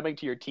interested in coming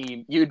to your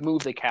team, you'd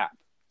move the cap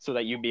so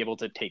that you'd be able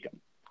to take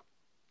him.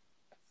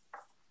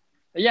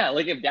 Yeah,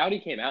 like if Doughty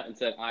came out and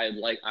said, I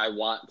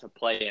want to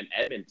play in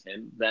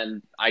Edmonton,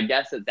 then I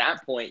guess at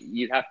that point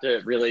you'd have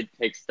to really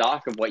take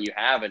stock of what you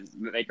have and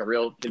make a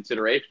real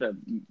consideration of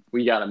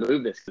we got to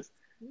move this because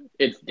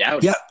it's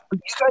Doughty. Yeah, but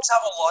you guys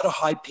have a lot of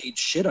high-paid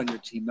shit on your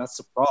team. That's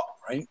the problem,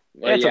 right?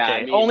 Well, it's okay.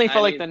 I mean, only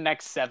for the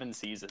next 7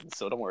 seasons,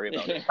 so don't worry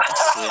about it.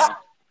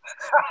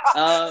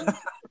 Yeah.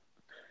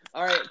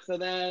 All right, so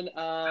then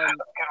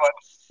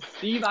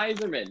Steve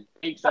Yzerman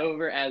takes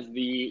over as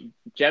the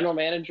general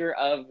manager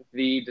of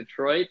the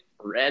Detroit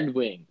Red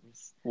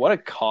Wings. What a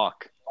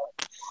cock.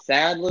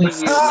 Sadly,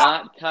 he's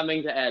not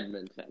coming to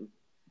Edmonton.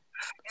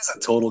 He's a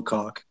total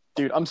cock.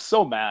 Dude, I'm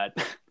so mad.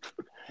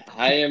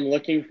 I am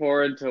looking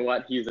forward to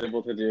what he's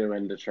able to do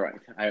in Detroit.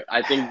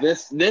 I think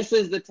this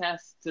is the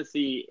test to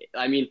see.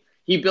 I mean,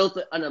 he built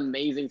an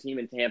amazing team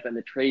in Tampa, and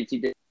the trades he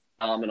did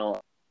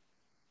phenomenal.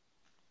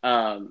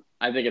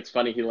 I think it's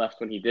funny he left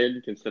when he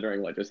did,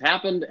 considering what just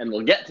happened, and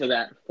we'll get to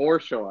that for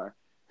sure,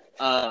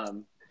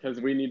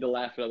 because we need to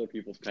laugh at other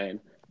people's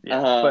pain.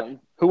 Yeah, but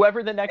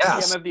whoever the next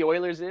GM of the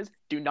Oilers is,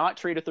 do not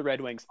trade with the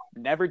Red Wings.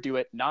 Never do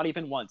it, not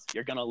even once.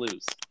 You're gonna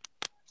lose.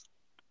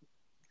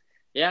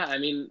 Yeah, I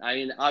mean,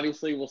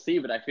 obviously we'll see,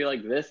 but I feel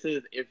like this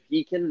is if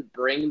he can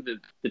bring the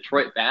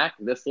Detroit back,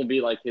 this will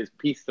be like his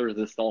piece de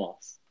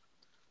resistance.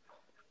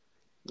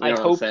 I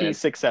hope he's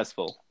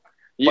successful.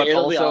 Yeah,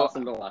 it'll be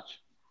awesome to watch.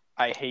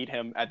 I hate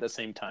him at the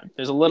same time.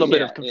 There's a little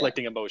bit of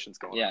conflicting emotions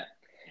going on. Yeah.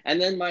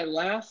 And then my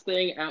last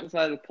thing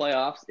outside of the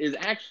playoffs is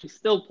actually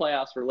still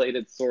playoffs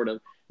related, sort of.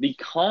 The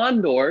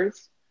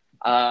Condors,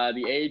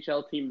 the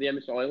AHL team, the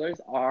Edmonton Oilers,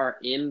 are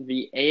in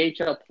the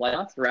AHL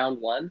playoffs, round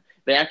 1.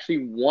 They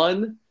actually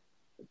won.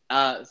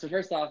 So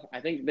first off, I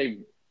think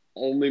they've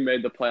only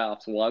made the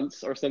playoffs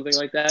once or something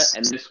like that.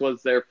 And this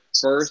was their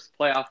first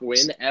playoff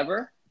win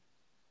ever.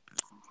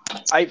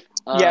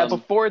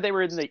 Before they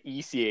were in the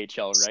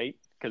ECHL, right?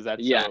 Because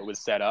that's how it was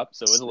set up,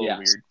 so it was a little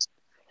weird.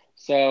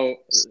 So,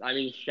 I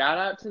mean, shout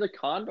out to the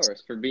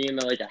Condors for being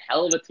a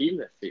hell of a team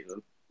this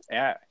season.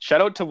 Yeah,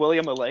 shout out to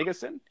William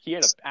Olegason. He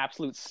had an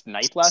absolute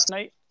snipe last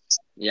night.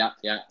 Yeah.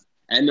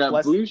 And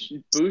Bush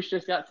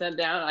just got sent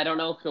down. I don't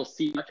know if he'll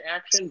see much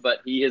action, but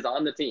he is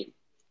on the team.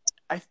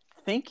 I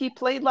think he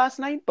played last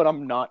night, but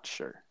I'm not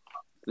sure.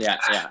 Yeah.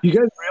 You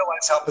guys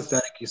realize how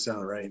pathetic you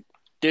sound, right?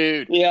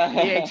 Dude,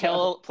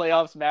 AHL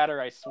playoffs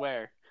matter, I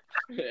swear.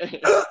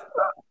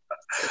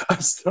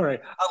 I'm sorry.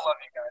 I love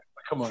you guys,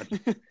 but come on.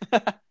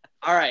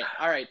 All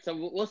right. So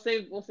we'll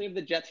save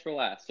the Jets for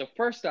last. So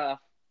first off,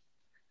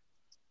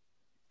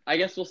 I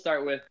guess we'll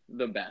start with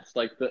the best,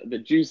 like the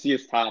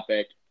juiciest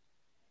topic.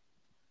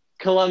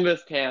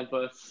 Columbus,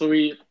 Tampa,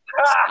 sweet.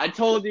 I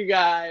told you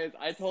guys.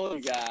 Good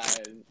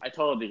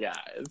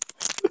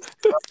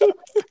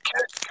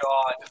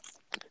God.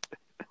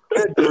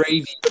 Good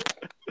gravy.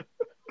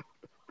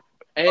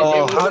 And it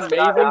was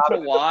amazing to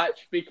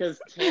watch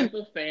because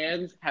Tampa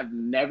fans have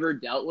never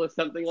dealt with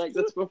something like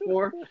this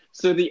before.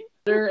 So the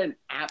utter and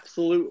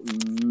absolute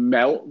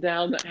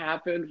meltdown that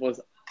happened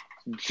was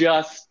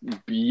just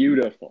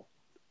beautiful.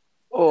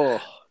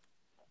 Oh,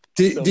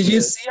 did you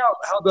see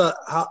how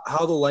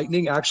the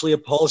Lightning actually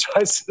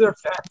apologized to their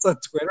fans on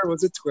Twitter?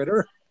 Was it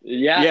Twitter?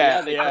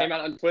 Yeah, they came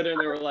out on Twitter and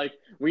they were like,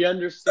 "We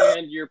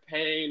understand your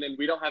pain, and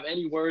we don't have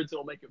any words that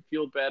will make it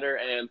feel better.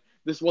 And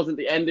this wasn't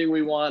the ending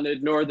we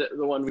wanted, nor the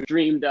one we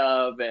dreamed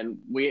of. And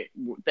we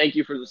thank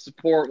you for the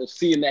support. We'll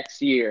see you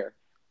next year."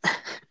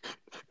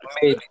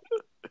 Maybe.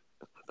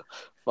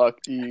 Fuck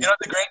you. You know,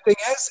 the great thing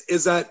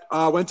is that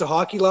I went to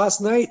hockey last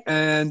night,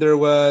 and there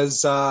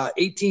was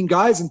 18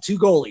 guys and 2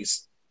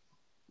 goalies.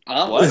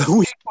 What? The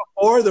week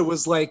before, there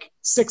was like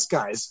 6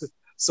 guys.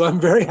 So I'm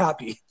very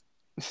happy.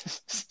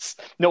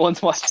 No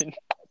one's watching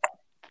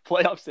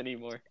playoffs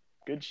anymore.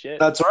 Good shit.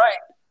 That's right.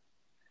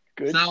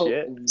 Good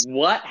shit.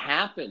 What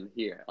happened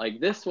here?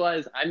 Like, this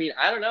was, I mean,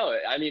 I don't know.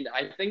 I mean,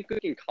 I think we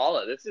can call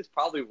it. This is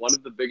probably one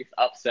of the biggest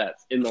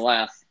upsets in the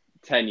last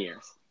 10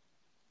 years.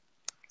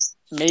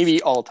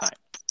 Maybe all time.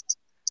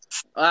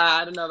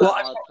 I don't know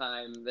about all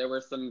time. There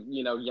were some,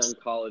 young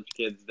college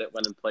kids that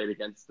went and played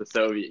against the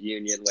Soviet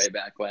Union way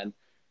back when.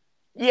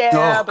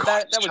 Yeah, but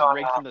that was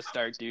rigged from the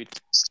start, dude.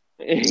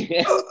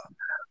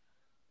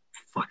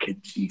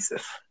 Fucking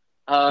Jesus.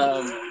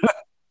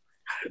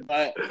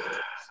 But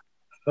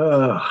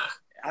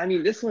I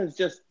mean, this one's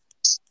just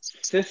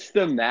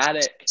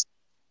systematic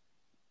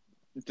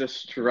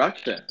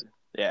destruction.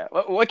 Yeah.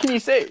 What can you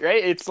say,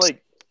 right? It's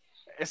like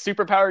a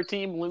superpower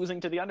team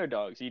losing to the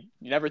underdogs. You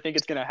never think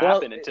it's going to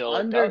happen until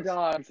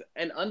underdogs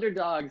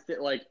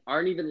that like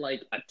aren't even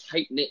like a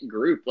tight-knit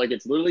group. Like,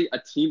 it's literally a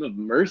team of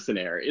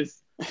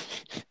mercenaries.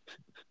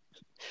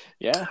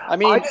 Yeah. I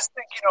mean, I just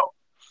think,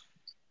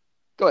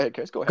 Go ahead,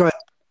 Chris. Go ahead.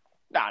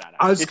 No.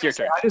 It's your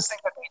turn. I just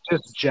think that they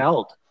just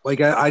gelled.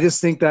 Like, I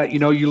just think that,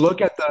 you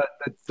look at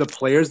the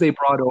players they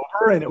brought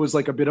over, and it was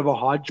like a bit of a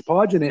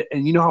hodgepodge, and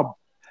you know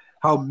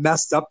how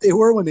messed up they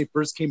were when they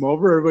first came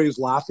over. Everybody was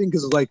laughing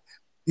because it's like,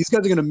 these guys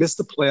are going to miss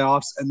the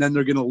playoffs, and then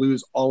they're going to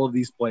lose all of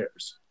these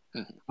players.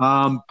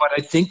 Mm-hmm. But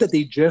I think that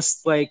they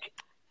just like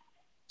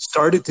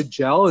started to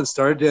gel and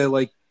started to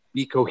like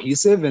be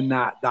cohesive, and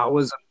that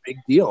was a big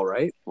deal,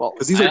 right? Well,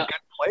 because these are good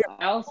players.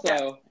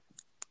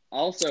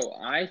 Also,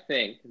 I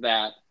think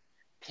that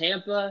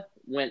Tampa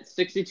went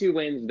 62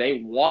 wins.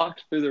 They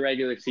walked through the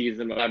regular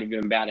season without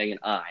even batting an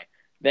eye.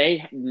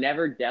 They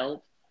never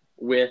dealt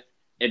with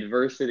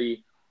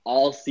adversity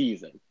all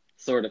season,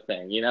 sort of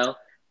thing,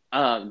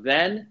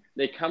 Then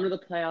they come to the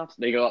playoffs.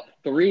 They go up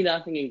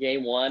 3-0 in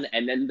game 1,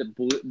 and then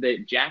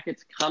the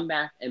Jackets come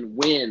back and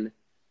win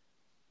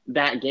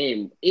that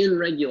game in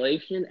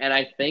regulation. And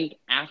I think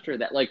after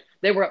that, like,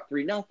 they were up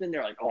 3-0.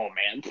 They're like, "Oh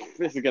man,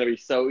 this is gonna be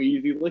so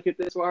easy. Look at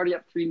this. We're already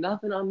up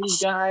 3-0 on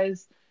these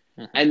guys."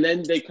 And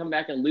then they come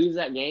back and lose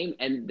that game,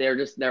 and they're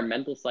just their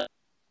mental side.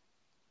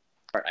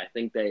 I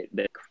think they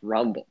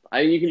crumbled.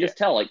 I mean, you can just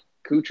tell, like,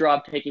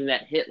 Kucherov taking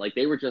that hit, like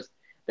they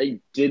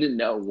didn't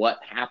know what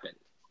happened.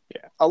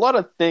 Yeah, a lot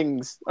of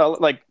things,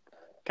 like,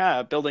 kind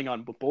of building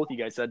on what both you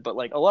guys said, but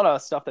like a lot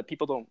of stuff that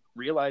people don't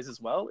realize as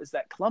well is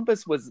that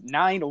Columbus was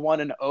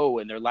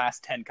 9-1-0 in their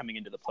last 10 coming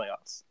into the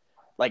playoffs.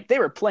 Like, they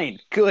were playing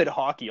good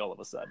hockey all of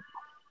a sudden.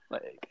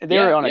 Like, they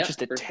were on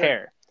just a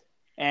tear.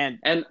 Sure.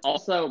 And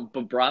also,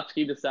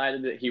 Bobrovsky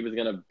decided that he was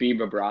going to be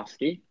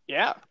Bobrovsky.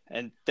 Yeah,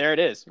 and there it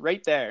is,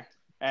 right there.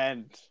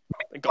 And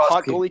like, a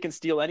hot goalie can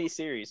steal any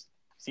series.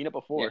 Seen it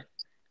before.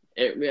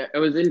 Yeah. It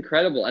was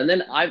incredible. And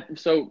then how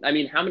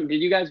many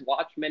did you guys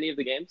watch many of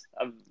the games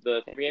of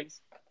the 3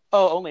 games?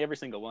 Oh, only every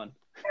single one.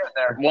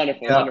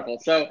 Wonderful.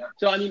 So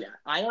I mean,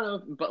 I don't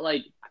know, but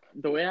like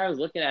the way I was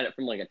looking at it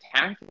from like a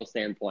tactical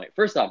standpoint,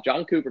 first off,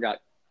 John Cooper got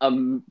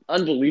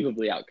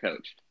unbelievably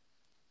outcoached.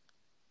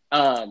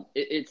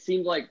 It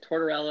seemed like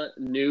Tortorella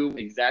knew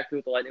exactly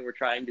what the Lightning were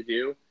trying to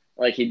do.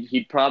 Like,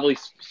 he'd probably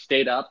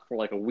stayed up for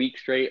like a week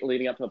straight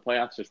leading up to the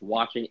playoffs, just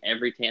watching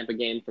every Tampa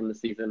game from the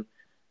season.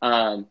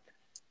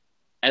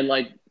 And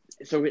like,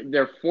 so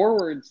their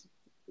forwards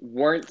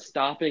weren't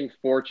stopping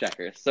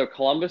forecheckers. So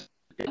Columbus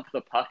dumped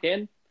the puck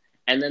in,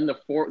 and then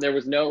there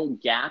was no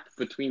gap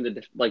between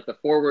the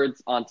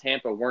forwards on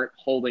Tampa weren't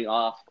holding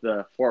off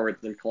the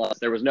forwards in Columbus.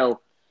 They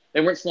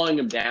weren't slowing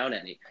them down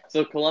any.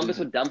 So Columbus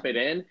would dump it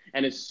in,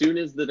 and as soon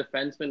as the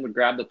defenseman would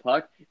grab the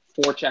puck,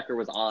 forechecker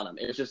was on him.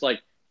 It was just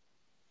like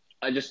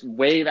just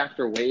wave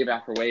after wave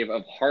after wave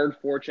of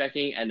hard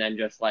forechecking, and then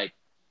just like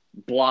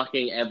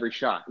blocking every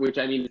shot, which,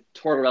 I mean,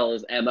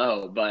 Tortorella's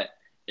MO, but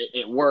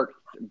it worked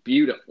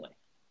beautifully.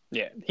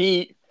 Yeah,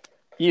 he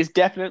is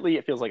definitely,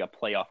 it feels like a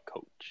playoff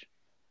coach.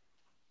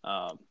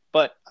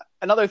 But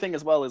another thing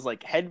as well is,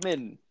 like,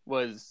 Hedman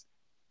was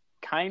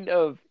kind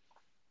of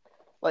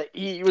like,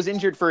 he was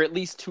injured for at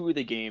least 2 of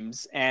the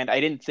games, and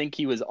I didn't think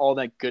he was all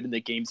that good in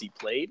the games he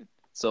played.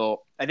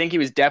 So I think he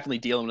was definitely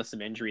dealing with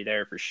some injury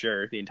there for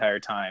sure the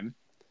entire time.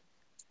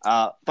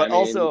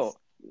 Also,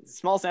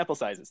 small sample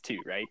sizes too,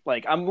 right?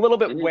 Like, I'm a little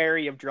bit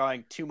wary of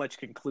drawing too much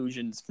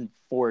conclusions from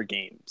 4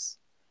 games.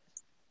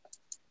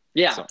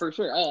 Yeah, So, for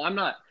sure. Oh, I'm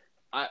not.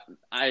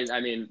 I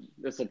mean,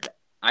 this will.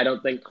 I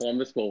don't think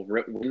Columbus will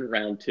win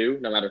round 2,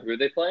 no matter who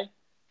they play.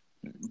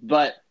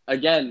 But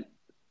again,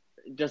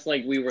 just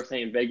like we were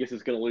saying, Vegas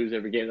is going to lose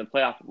every game in the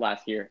playoff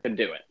last year. Could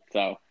do it.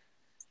 So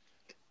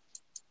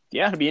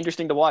yeah, it'll be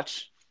interesting to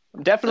watch.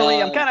 I'm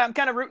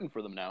kind of rooting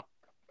for them now.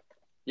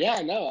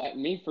 Yeah, no,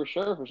 me for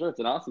sure. It's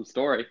an awesome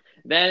story.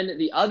 Then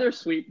the other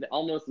sweep that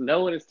almost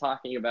no one is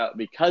talking about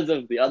because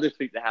of the other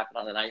sweep that happened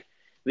on the night,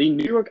 the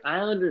New York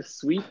Islanders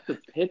sweep the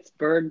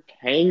Pittsburgh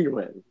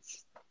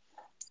Penguins.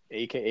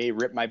 AKA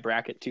Rip My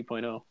Bracket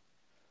 2.0.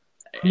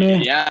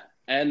 Yeah,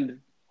 and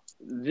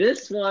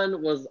this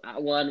one was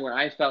one where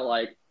I felt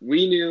like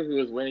we knew who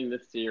was winning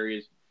this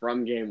series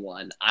from game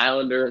 1.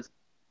 Islanders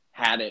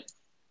had it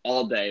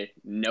all day,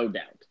 no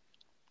doubt.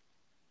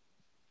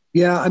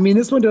 Yeah, I mean,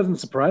 this one doesn't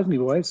surprise me,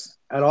 boys,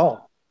 at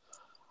all.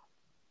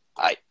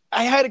 I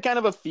had a kind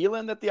of a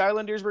feeling that the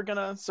Islanders were going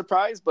to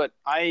surprise, but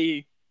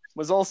I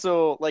was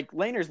also, like,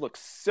 Lehner's look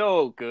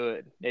so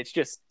good. It's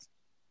just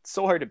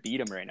so hard to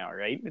beat him right now,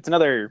 right? It's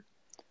another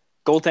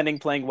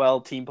goaltending playing well,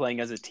 team playing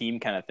as a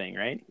team kind of thing,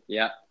 right?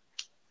 Yeah.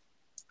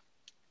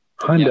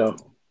 Hundo.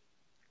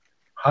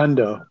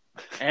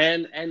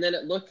 And then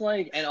it looked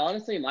like, and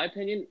honestly, in my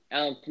opinion,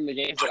 from the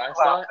games that I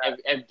saw,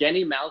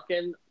 Evgeny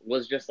Malkin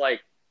was just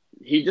like,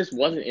 he just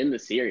wasn't in the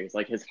series.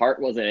 Like, his heart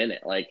wasn't in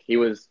it. Like, he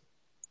was,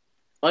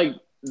 like,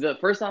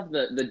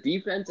 the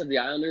defense of the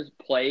Islanders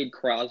played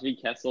Crosby,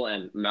 Kessel,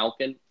 and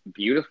Malkin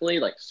beautifully,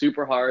 like,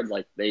 super hard.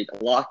 Like, they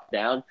locked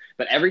down.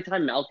 But every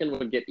time Malkin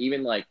would get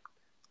even, like,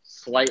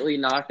 slightly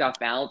knocked off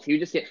balance, he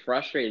would just get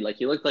frustrated. Like,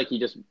 he looked like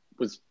he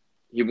was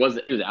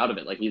out of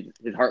it. Like,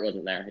 his heart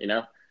wasn't there, you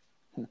know?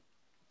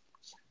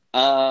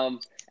 And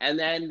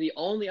then the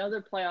only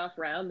other playoff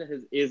round that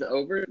is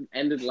over,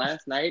 ended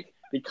last night,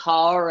 the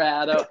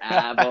Colorado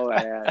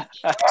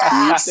Avalanche beat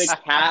the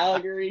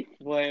Calgary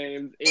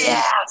Flames in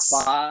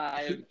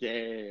 5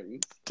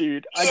 games.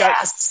 Dude, I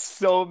got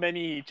so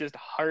many just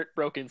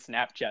heartbroken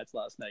Snapchats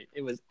last night.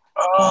 It was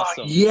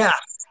awesome. Yes.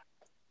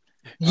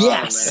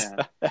 Oh,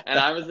 man. And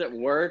I was at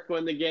work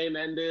when the game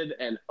ended,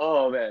 and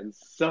oh, man,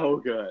 so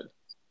good.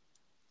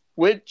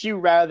 Would you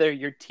rather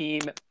your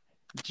team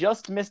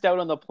just missed out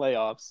on the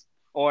playoffs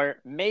or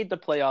made the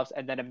playoffs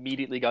and then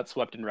immediately got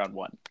swept in round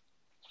 1?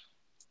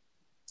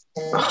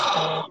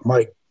 Oh,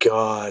 my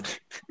God.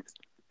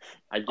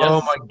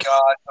 Oh, my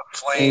God. The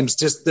Flames,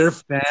 just their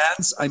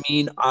fans. I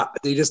mean,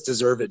 they just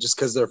deserve it just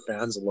because they're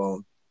fans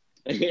alone.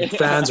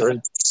 Fans are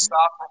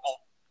insufferable.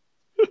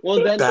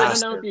 Well, then I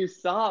don't know if you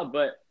saw,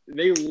 but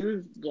they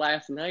lose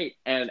last night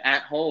and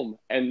at home,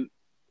 and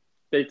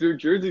they threw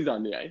jerseys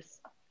on the ice.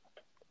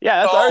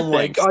 Yeah, that's our thing. Oh,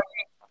 my God.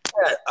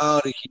 Get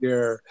out of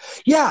here.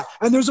 Yeah,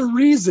 and there's a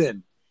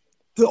reason.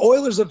 The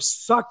Oilers have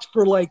sucked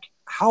for, like,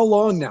 how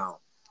long now?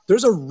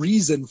 There's a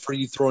reason for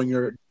you throwing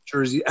your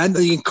jersey and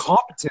the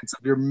incompetence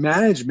of your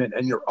management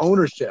and your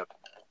ownership.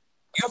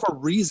 You have a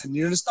reason.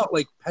 You're just not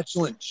like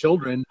petulant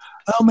children.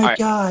 Oh, my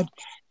God.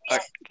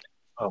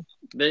 Oh,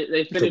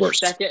 they finished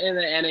second in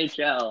the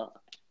NHL,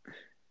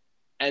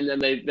 and then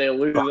they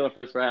lose in the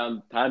first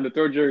round. Time to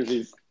throw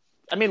jerseys.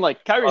 I mean,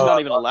 like, Calgary's not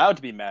even allowed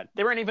to be mad.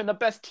 They weren't even the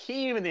best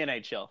team in the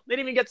NHL. They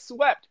didn't even get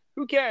swept.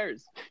 Who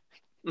cares?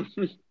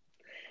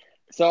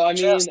 So, I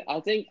mean, I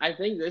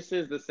think this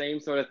is the same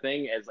sort of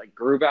thing as, like,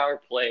 Grubauer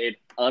played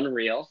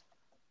unreal.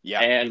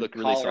 Yeah, and looked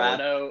really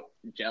Colorado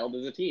gelled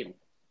as a team.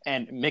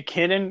 And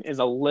McKinnon is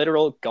a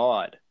literal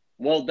god.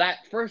 Well,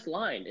 that first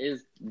line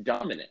is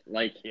dominant.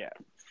 Like,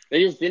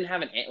 they just didn't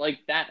have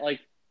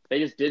they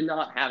just did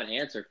not have an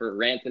answer for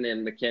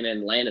Rantanen,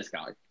 McKinnon,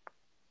 Landeskog.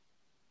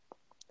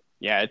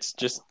 Yeah, it's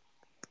just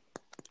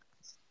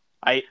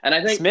I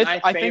think Smith.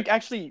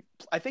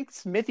 I think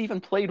Smith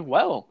even played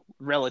well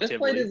relatively. Smith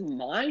played his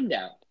mind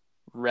out.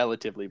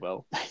 Relatively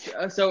well.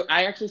 So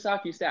I actually saw a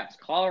few stats.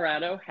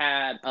 Colorado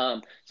had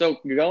so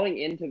going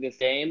into this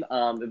game,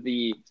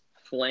 the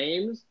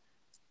Flames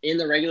in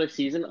the regular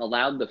season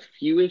allowed the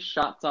fewest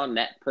shots on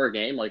net per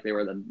game, like they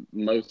were the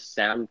most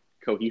sound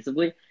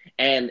cohesively.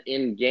 And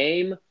in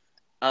game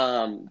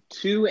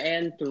 2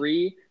 and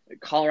 3,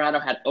 Colorado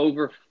had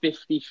over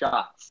 50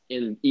 shots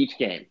in each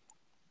game.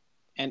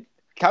 And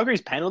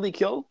Calgary's penalty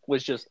kill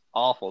was just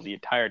awful the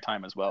entire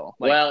time as well.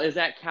 Well, is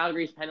that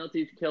Calgary's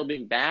penalty kill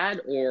being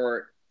bad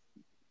or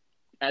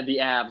the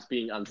Avs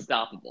being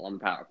unstoppable on the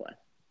power play?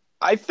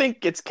 I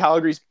think it's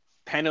Calgary's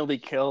penalty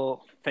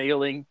kill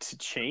failing to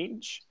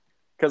change.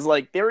 Because,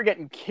 like, they were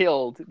getting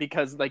killed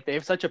because, like, they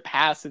have such a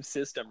passive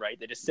system, right?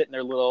 They just sit in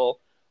their little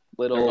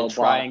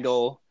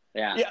triangle.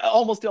 Box. Yeah,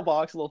 almost a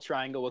box, a little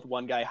triangle with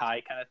one guy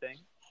high kind of thing.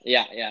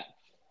 Yeah.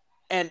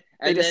 And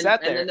they just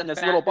sat there in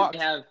this little box.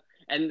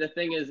 And the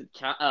thing is,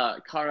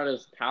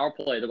 Colorado's power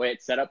play, the way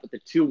it's set up with the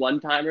 2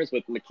 one-timers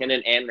with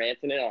McKinnon and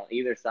Rantanen on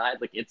either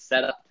side, like, it's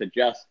set up to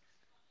just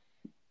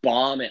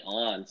bomb it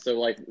on. So,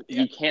 like,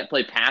 you can't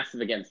play passive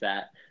against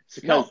that.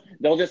 Because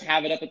they'll just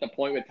have it up at the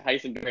point with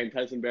Tyson Barrie, and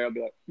Tyson Barrie will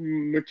be like,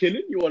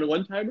 McKinnon, you want a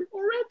one-timer?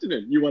 Or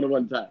Rantanen, you want a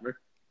one-timer?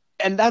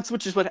 And that's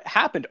what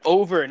happened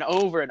over and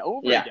over and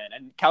over again.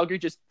 And Calgary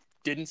just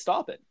didn't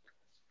stop it.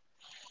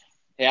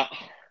 Yeah.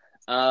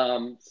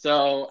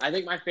 So I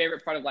think my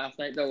favorite part of last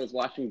night, though, was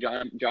watching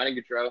Johnny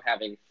Gaudreau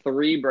having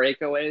 3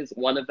 breakaways,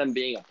 one of them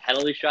being a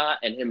penalty shot,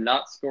 and him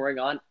not scoring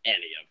on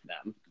any of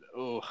them.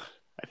 Oh,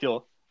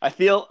 I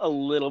feel a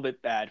little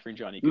bit bad for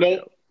Johnny Gaudreau.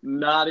 Nope,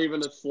 not even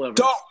a sliver.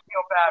 Don't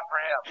feel bad for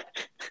him.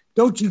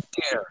 Don't you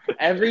dare.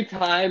 Every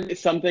time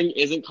something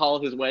isn't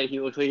called his way, he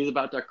looks like he's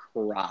about to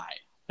cry.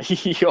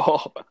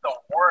 Yo. The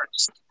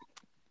worst.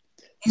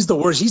 He's the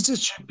worst. He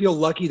just should feel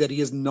lucky that he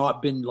has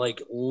not been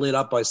like lit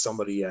up by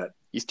somebody yet.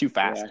 He's too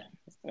fast.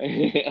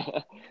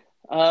 Yeah.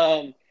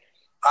 I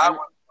would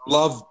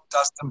love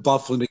Dustin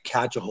Byfuglien to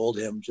catch a hold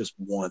of him just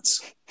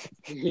once.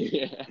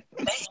 Yeah. He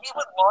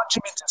would launch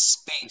him into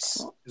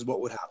space, is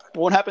what would happen.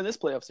 Won't happen this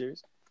playoff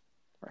series.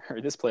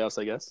 Or this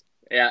playoffs, I guess.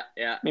 Yeah.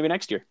 Maybe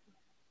next year.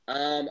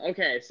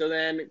 Okay, so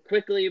then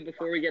quickly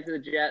before we get to the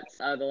Jets,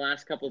 the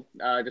last couple,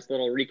 just a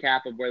little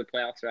recap of where the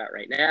playoffs are at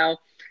right now.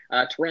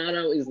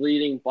 Toronto is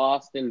leading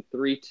Boston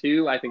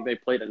 3-2. I think they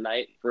play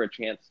tonight for a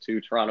chance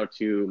to Toronto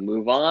to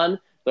move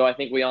on. Though I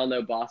think we all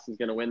know Boston's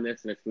going to win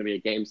this, and it's going to be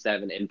a Game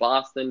 7 in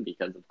Boston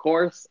because, of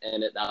course,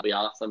 and that'll be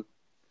awesome.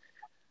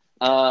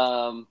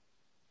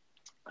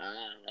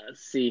 Let's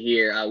see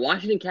here.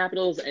 Washington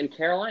Capitals and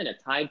Carolina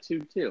tied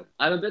 2-2.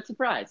 I'm a bit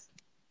surprised.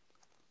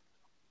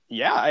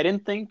 Yeah, I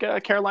didn't think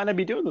Carolina would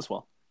be doing this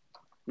well.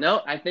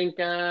 No, I think,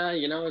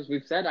 as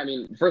we've said, I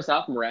mean, first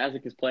off,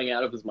 Mrazek is playing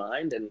out of his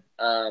mind, and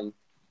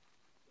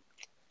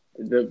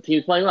the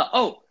team's playing well.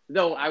 Oh,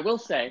 though I will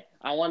say,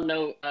 I want to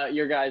know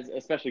your guys,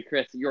 especially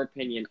Chris, your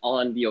opinion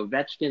on the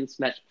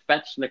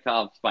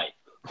Ovechkin-Svechnikov fight.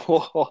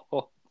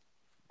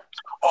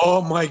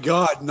 Oh, my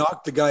God.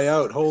 Knock the guy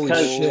out. Holy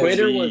Because shit.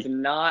 Twitter was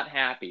not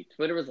happy.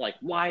 Twitter was like,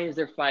 why is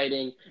there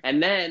fighting?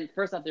 And then,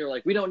 first off, they were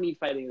like, we don't need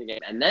fighting in the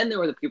game. And then there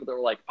were the people that were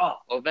like, oh,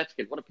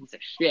 Ovechkin, what a piece of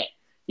shit.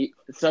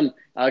 Because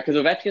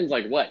Ovechkin's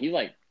like, what? He's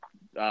like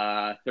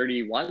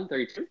 31,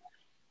 32?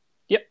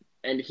 Yep.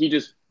 And he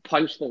just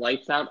punched the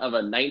lights out of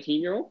a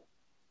 19-year-old?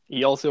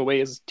 He also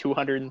weighs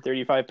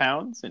 235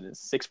 pounds and is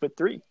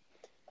 6'3".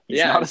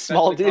 He's not a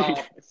small dude.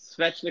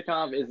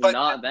 Svechnikov is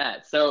not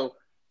that. So,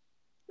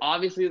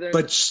 obviously, so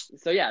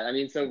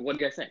what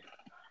do you guys think?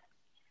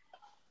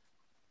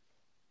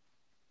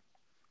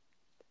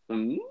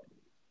 Do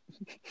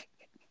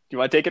you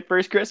want to take it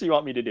first, Chris, or you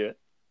want me to do it?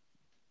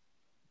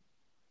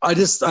 I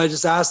just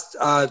asked,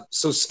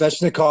 so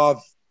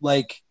Svechnikov,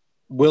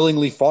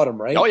 willingly fought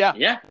him, right? Oh, yeah.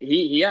 Yeah,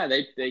 he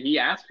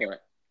asked for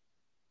it.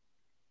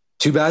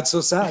 Too bad, so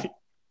sad.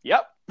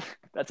 Yep.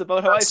 That's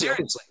about how I feel.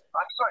 Seriously.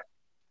 I'm sorry.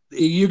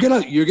 You're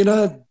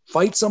gonna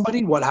fight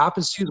somebody? What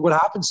happens to you is what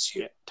happens to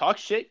you. Talk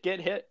shit, get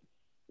hit.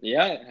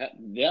 Yeah,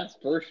 yes,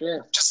 for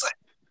sure.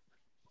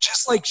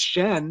 Just like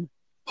Shen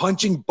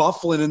punching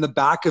Byfuglien in the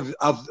back of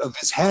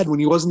his head when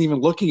he wasn't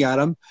even looking at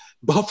him.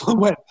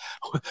 Byfuglien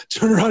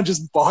turned around,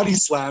 just body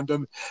slammed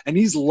him, and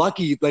he's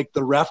lucky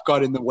the ref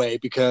got in the way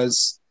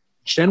because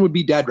Shen would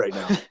be dead right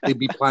now. They'd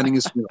be planning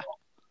his funeral.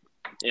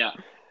 Yeah.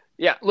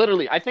 Yeah,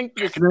 literally. I think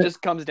this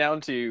just comes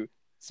down to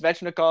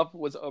Svechnikov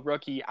was a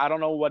rookie. I don't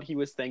know what he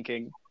was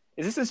thinking.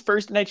 Is this his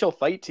first NHL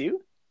fight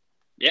too?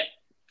 Yeah.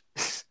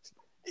 His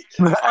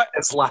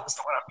last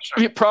one, I'm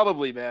sure. Yeah,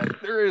 probably, man.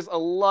 There is a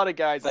lot of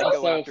guys that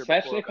go after.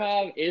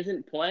 Svechnikov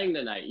isn't playing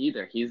tonight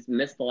either. He's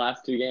missed the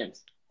last 2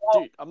 games.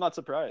 Dude, I'm not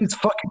surprised. He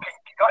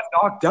got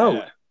knocked out.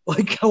 Yeah.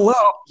 Hello.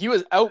 He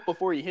was out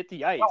before he hit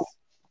the ice.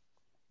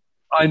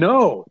 I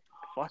know.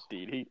 Fuck,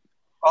 dude.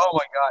 Oh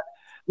my God.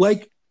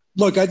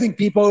 Look, I think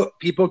people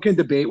can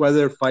debate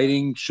whether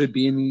fighting should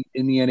be in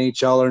the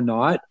NHL or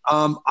not.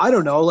 I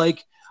don't know.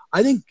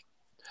 I think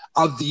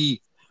of the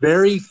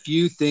very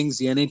few things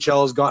the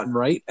NHL has gotten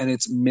right, and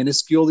it's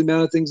minuscule the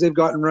amount of things they've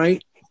gotten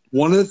right.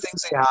 One of the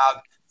things they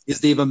have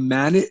is they've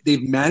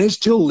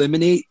managed to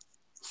eliminate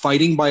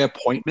fighting by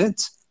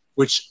appointment,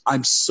 which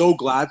I'm so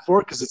glad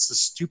for because it's the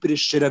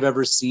stupidest shit I've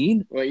ever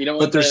seen. Well, you don't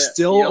but want they're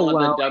still you don't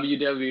allowed want the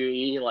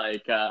WWE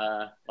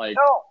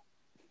no.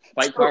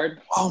 fight card.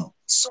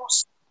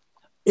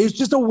 It's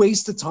just a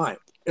waste of time.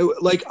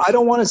 I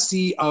don't want to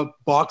see a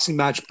boxing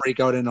match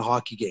break out in a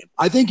hockey game.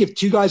 I think if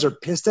 2 guys are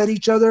pissed at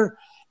each other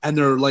and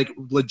they're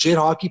legit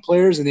hockey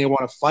players and they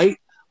want to fight,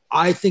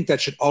 I think that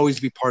should always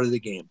be part of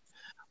the game.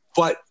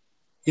 But,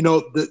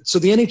 so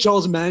the NHL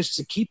has managed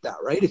to keep that,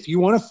 right? If you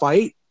want to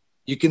fight,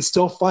 you can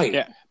still fight.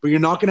 Yeah. But you're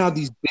not going to have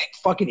these big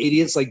fucking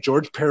idiots like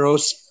George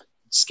Peros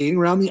skating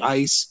around the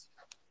ice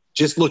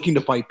just looking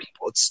to fight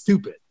people. It's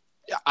stupid.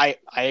 Yeah, I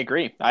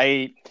agree.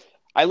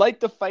 I like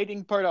the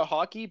fighting part of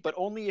hockey, but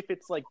only if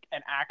it's an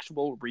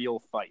actual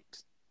real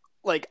fight.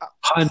 I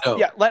know.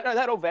 Yeah,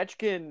 that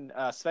Ovechkin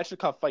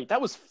Svechnikov fight,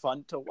 that was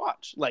fun to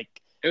watch.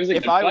 It was a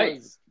good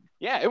fight.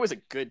 It was a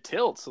good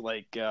tilt.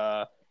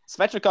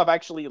 Svechnikov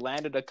actually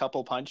landed a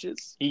couple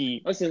punches.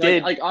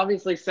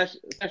 Obviously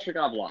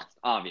Svechnikov lost.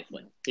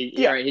 Obviously,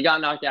 he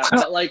got knocked out.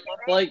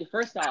 But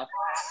first off,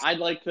 I'd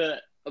like to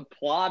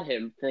applaud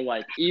him for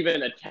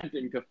even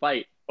attempting to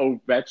fight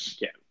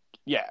Ovechkin.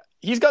 Yeah,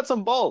 he's got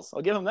some balls.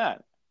 I'll give him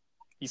that.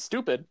 He's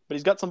stupid, but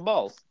he's got some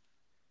balls.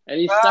 And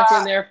he's stuck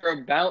in there for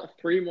about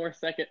 3 more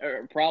seconds,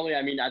 or probably.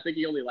 I mean, I think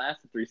he only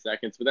lasted 3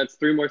 seconds, but that's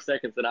 3 more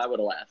seconds than I would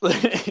have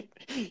lasted.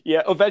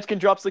 Yeah, Ovechkin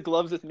drops the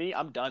gloves with me.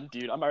 I'm done,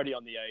 dude. I'm already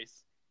on the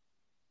ice.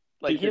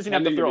 Like he doesn't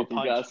have to throw a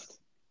punch.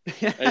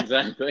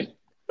 Exactly.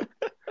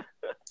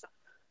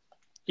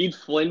 He'd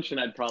flinch,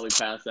 and I'd probably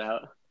pass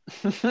out.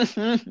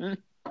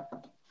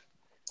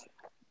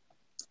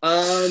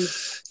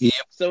 Yep.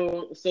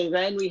 So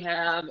then we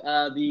have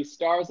the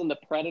Stars and the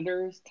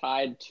Predators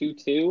tied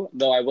 2-2.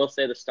 Though I will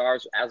say the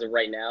Stars, as of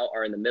right now,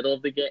 are in the middle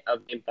of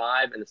game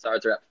 5, and the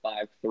Stars are at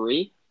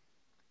 5-3.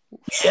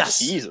 Yes.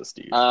 Jesus,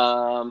 dude.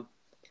 So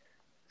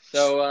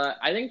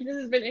I think this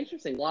has been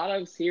interesting. A lot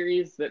of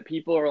series that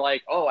people are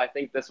like, oh, I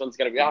think this one's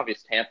going to be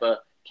obvious. Tampa,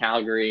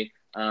 Calgary.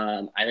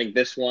 I think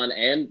this one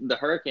and the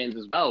Hurricanes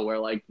as well, where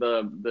like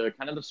the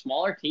kind of the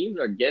smaller teams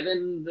are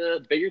giving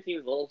the bigger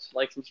teams a little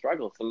like some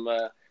struggle, some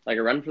like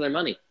a run for their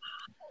money.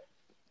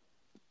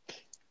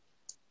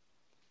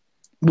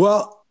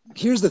 Well,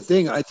 here's the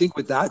thing. I think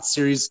with that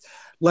series,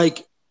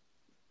 like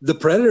the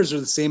Predators are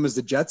the same as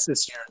the Jets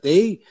this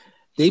year.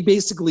 They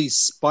basically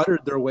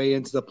sputtered their way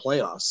into the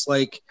playoffs.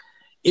 Like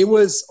it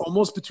was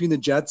almost between the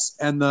Jets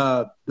and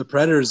the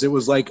Predators. It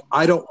was like,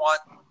 I don't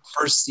want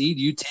first seed,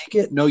 you take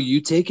it. No,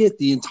 you take it.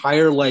 The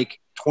entire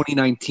like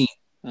 2019.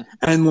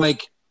 And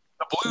like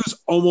the Blues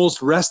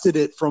almost wrested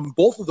it from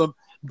both of them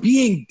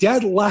being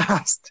dead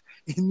last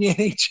in the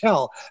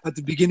NHL at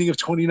the beginning of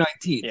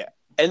 2019. Yeah.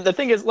 And the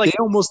thing is, like, they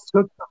almost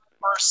took the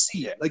first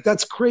seed. Like,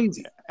 that's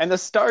crazy. And the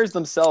Stars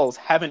themselves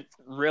haven't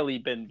really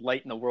been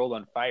lighting the world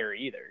on fire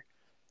either.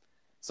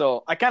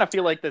 So I kind of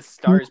feel like this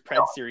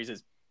Stars-Pred series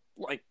is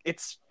like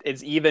it's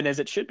even as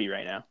it should be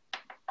right now.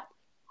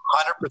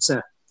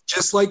 100%.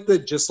 Just like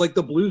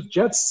the Blues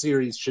Jets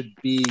series should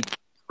be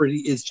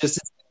is just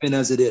as even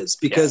as it is,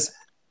 because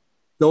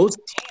those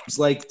teams,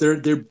 like they're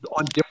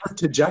on different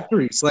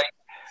trajectories. Like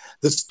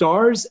the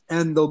Stars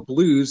and the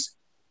Blues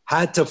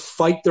had to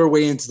fight their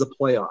way into the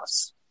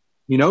playoffs.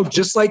 You know,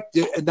 just like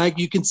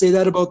you can say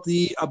that about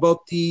the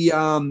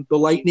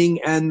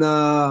Lightning and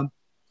the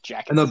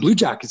Jackets. And the Blue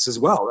Jackets as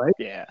well, right?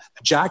 Yeah.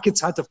 The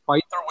Jackets had to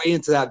fight their way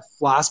into that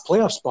last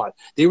playoff spot.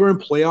 They were in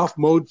playoff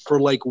mode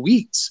for like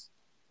weeks.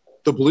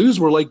 The Blues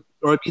were like,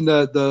 or I mean,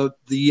 the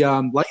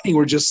Lightning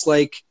were just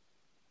like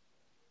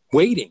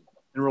waiting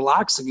and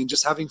relaxing and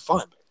just having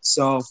fun.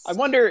 So I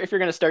wonder if you're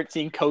going to start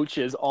seeing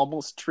coaches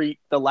almost treat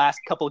the last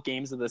couple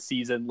games of the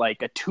season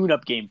like a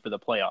tune-up game for the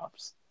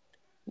playoffs,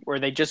 where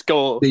they just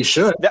go. They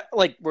should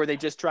where they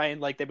just try and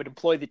like they would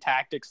employ the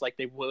tactics like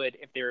they would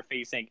if they were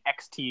facing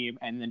X team,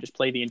 and then just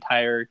play the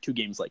entire 2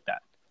 games like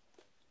that.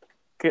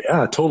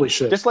 Yeah, totally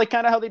should. Just like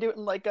kind of how they do it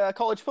in like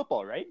college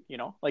football, right? You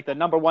know, like the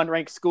number 1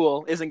 ranked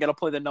school isn't going to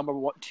play the number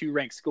 2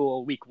 ranked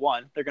school week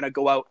 1. They're going to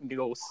go out and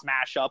go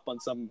smash up on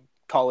some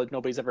college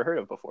nobody's ever heard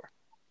of before.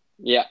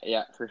 Yeah,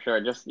 for sure.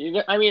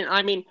 I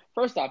mean,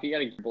 first off, you got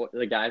to give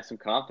the guys some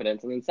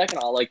confidence, and then second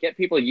of all, like get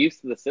people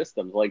used to the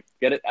system, like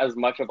get it as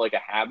much of like a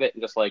habit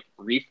and just like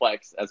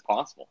reflex as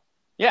possible.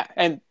 Yeah,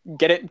 and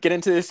get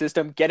into the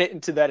system, get it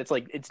into that it's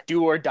like it's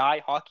do or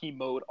die hockey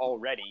mode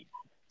already,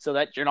 so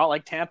that you're not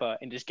like Tampa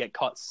and just get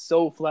caught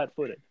so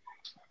flat-footed.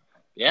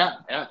 Yeah,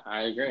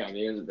 I agree. I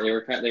mean, they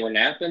were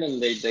napping and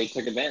they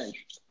took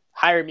advantage.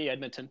 Hire me,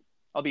 Edmonton.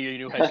 I'll be your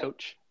new head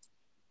coach.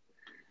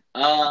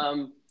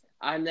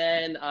 And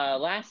then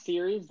last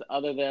series,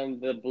 other than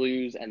the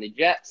Blues and the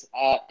Jets,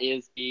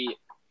 is the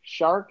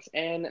Sharks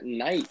and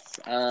Knights.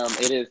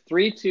 It is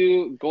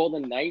 3-2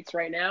 Golden Knights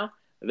right now.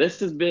 This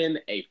has been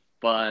a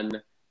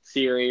fun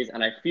series,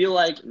 and I feel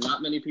like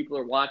not many people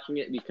are watching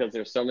it because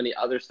there's so many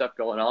other stuff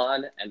going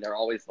on, and they're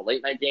always the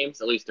late night games,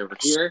 at least over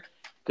here,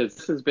 because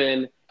this has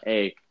been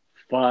a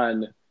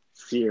fun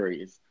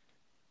series.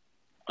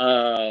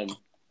 It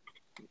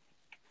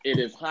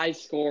is high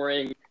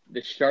scoring.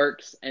 The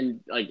Sharks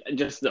and like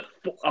just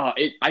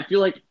I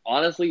feel like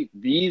honestly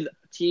these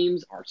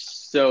teams are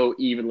so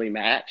evenly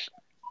matched.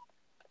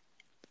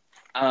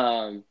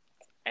 And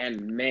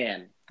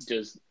man,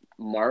 does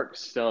Mark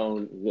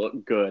Stone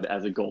look good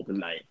as a Golden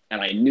Knight? And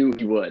I knew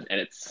he would, and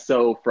it's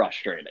so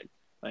frustrating.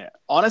 Yeah.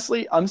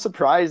 Honestly, I'm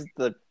surprised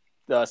the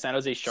San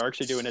Jose Sharks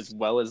are doing as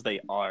well as they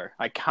are.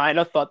 I kind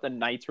of thought the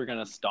Knights were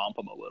going to stomp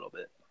them a little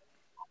bit.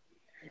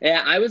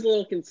 Yeah, I was a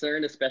little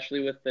concerned,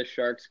 especially with the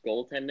Sharks'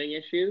 goaltending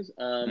issues.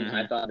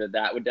 I thought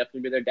that would definitely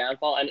be their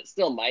downfall, and it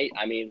still might.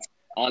 I mean,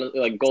 honestly,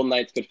 like Golden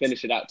Knights could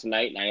finish it out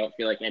tonight, and I don't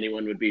feel like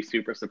anyone would be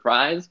super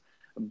surprised.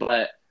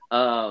 But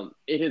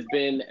it has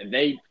been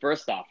they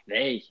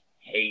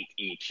hate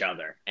each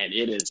other, and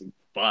it is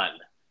fun.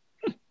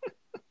 All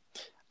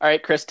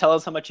right, Chris, tell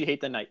us how much you hate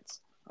the Knights.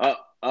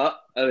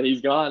 He's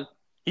gone.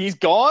 He's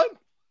gone?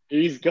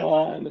 He's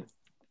gone.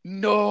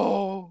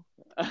 No.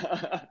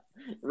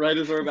 Right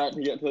as we're about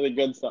to get to the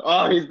good stuff.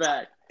 Oh, he's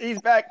back. He's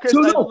back. Chris,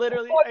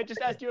 I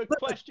just asked you a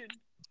question.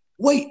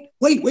 Wait.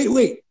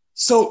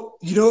 So,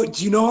 do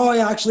you know how I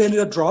actually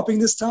ended up dropping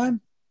this time?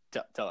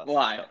 Tell us.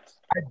 Why?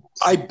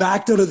 I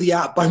backed out of the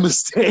app by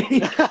mistake.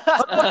 The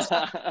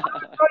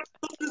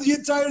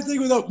entire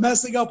thing without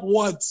messing up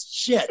once.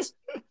 Shit.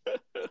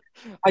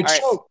 I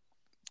choked.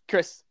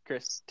 Chris,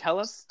 tell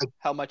us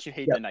how much you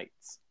hate the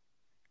Knights.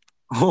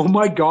 Oh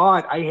my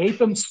God, I hate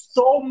them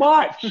so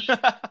much.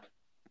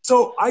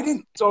 I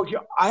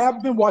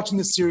have been watching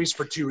this series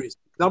for 2 reasons.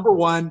 Number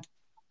one,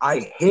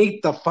 I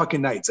hate the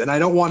fucking Knights, and I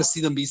don't want to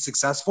see them be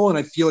successful. And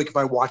I feel like if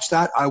I watch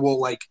that, I will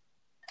like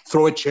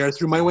throw a chair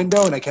through my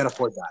window, and I can't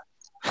afford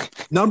that.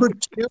 Number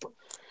two,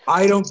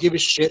 I don't give a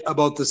shit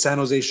about the San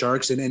Jose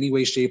Sharks in any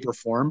way, shape, or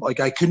form. Like,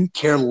 I couldn't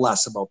care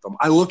less about them.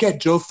 I look at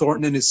Joe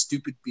Thornton and his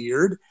stupid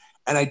beard,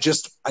 and I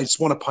just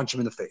want to punch him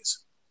in the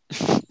face.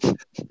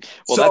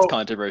 Well, that's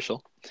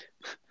controversial.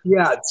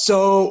 Yeah.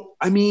 So,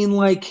 I mean,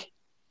 like,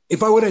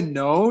 if I would have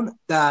known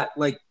that,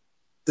 like,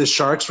 the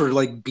Sharks were,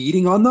 like,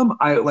 beating on them,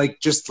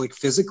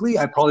 physically,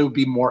 I probably would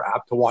be more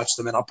apt to watch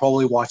them, and I'll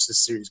probably watch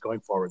this series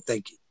going forward.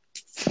 Thank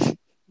you.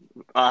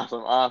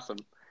 Awesome.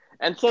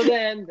 And so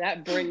then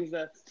that brings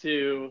us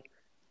to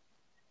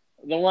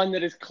the one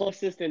that is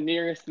closest and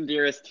nearest and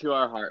dearest to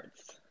our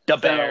hearts. The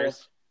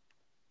Bears.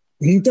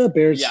 The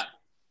Bears. Yeah.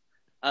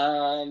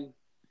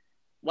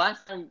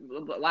 Last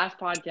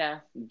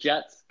podcast,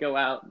 Jets go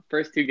out,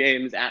 first 2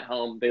 games at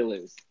home, they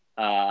lose.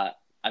 I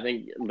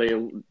think they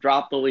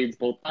drop the leads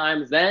both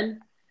times. Then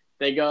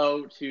they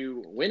go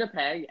to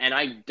Winnipeg, and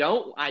I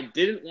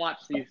didn't watch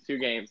these 2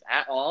 games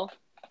at all,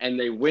 and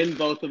they win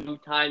both of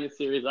them, tying the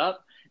series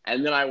up.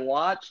 And then I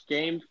watched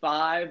Game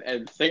 5,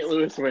 and St.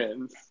 Louis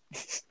wins.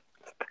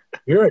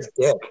 You're a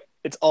dick.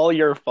 It's all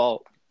your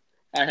fault.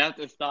 I have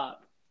to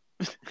stop.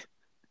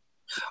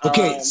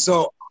 Okay,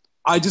 so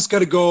I just got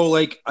to go,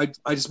 like, I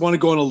just want to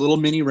go on a little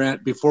mini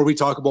rant before we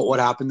talk about what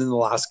happened in the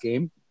last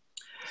game.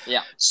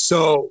 Yeah.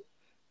 So,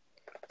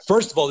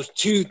 first of all, there's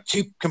two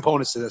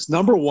components to this.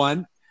 Number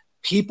one,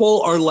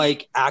 people are,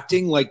 like,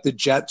 acting like the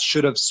Jets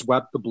should have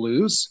swept the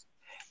Blues.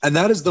 And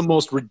that is the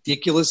most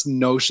ridiculous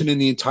notion in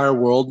the entire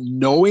world,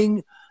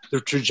 knowing the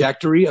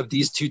trajectory of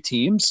these 2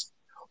 teams,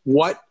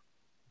 what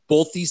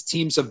both these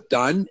teams have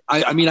done.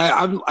 I mean,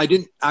 I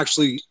didn't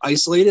actually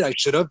isolate it. I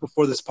should have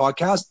before this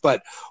podcast.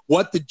 But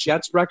what the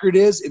Jets record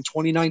is in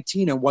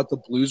 2019 and what the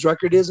Blues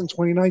record is in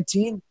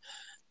 2019,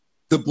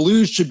 the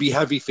Blues should be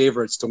heavy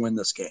favorites to win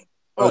this game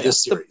or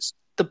this series.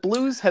 The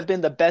Blues have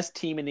been the best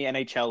team in the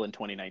NHL in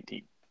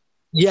 2019.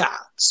 Yeah.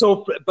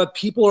 So, but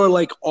people are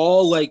like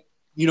all like,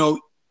 you know,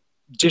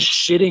 just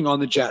shitting on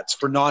the Jets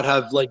for not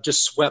have like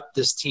just swept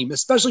this team,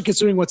 especially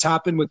considering what's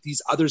happened with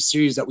these other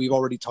series that we've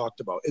already talked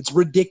about. It's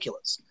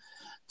ridiculous.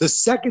 The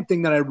second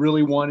thing that I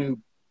really want to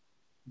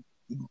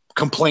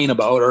complain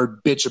about or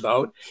bitch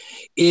about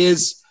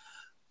is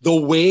the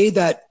way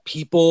that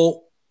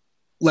people,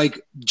 like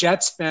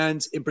Jets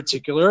fans in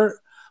particular,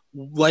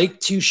 like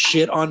to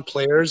shit on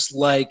players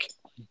like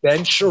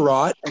Ben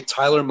Sherratt and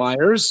Tyler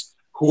Myers,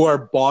 who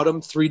are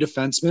bottom 3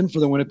 defensemen for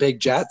the Winnipeg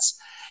Jets.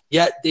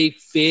 Yet they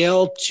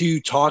fail to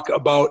talk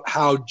about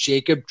how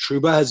Jacob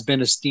Trouba has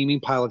been a steaming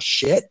pile of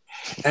shit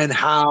and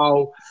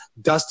how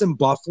Dustin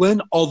Byfuglien,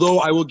 although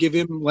I will give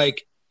him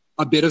like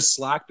a bit of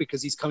slack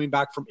because he's coming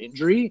back from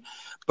injury,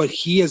 but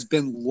he has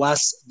been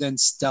less than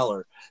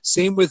stellar.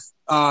 Same with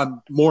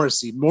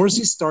Morrissey.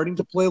 Morrissey's starting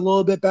to play a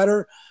little bit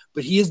better,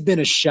 but he has been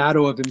a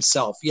shadow of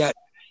himself. Yet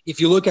if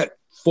you look at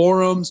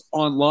forums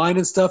online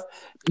and stuff,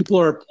 people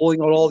are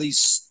pulling out all these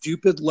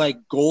stupid like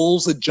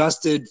goals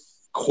adjusted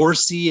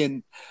Corsi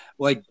and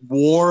like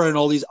WAR and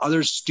all these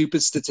other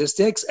stupid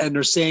statistics, and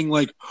they're saying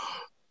like,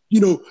 you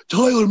know,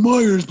 Tyler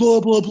Myers, blah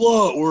blah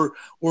blah, or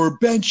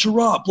Ben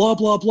Sherratt, blah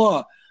blah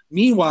blah.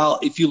 Meanwhile,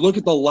 if you look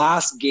at the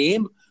last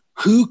game,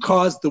 who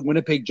caused the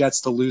Winnipeg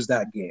Jets to lose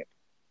that game?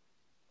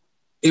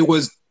 It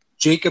was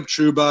Jacob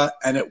Trouba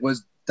and it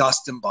was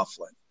Dustin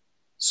Byfuglien.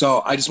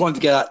 So I just wanted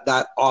to get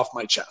that off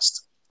my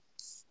chest.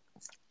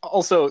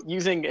 Also,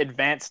 using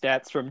advanced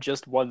stats from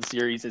just one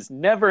series is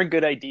never a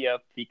good idea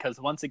because,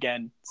 once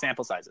again,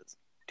 sample sizes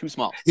too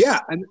small. Yeah,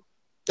 and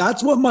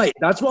that's what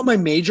my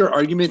major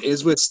argument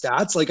is with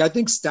stats. Like, I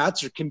think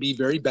stats can be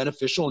very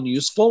beneficial and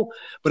useful,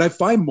 but I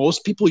find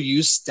most people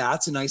use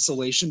stats in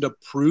isolation to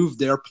prove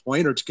their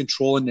point or to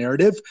control a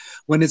narrative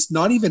when it's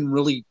not even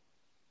really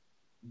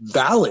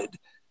valid.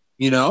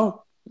 You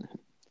know?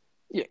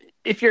 Yeah,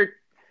 if you're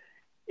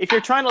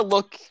trying to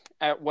look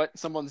at what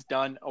someone's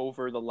done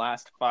over the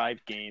last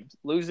 5 games,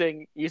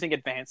 using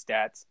advanced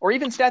stats or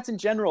even stats in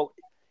general,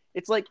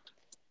 it's like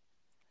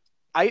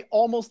I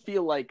almost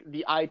feel like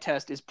the eye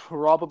test is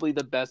probably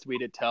the best way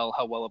to tell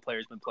how well a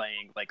player's been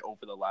playing like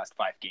over the last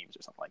 5 games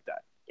or something like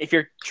that. If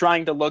you're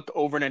trying to look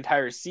over an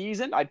entire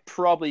season, I'd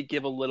probably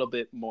give a little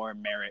bit more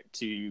merit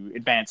to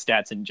advanced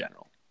stats in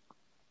general.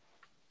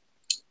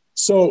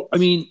 So, I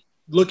mean,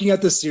 looking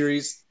at the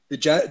series,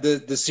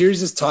 the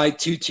series is tied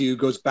 2-2,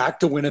 goes back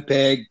to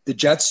Winnipeg. The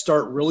Jets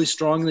start really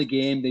strong in the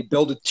game. They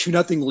build a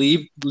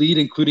 2-0 lead,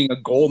 including a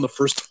goal in the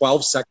first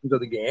 12 seconds of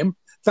the game.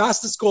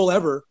 Fastest goal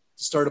ever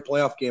to start a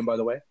playoff game, by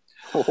the way.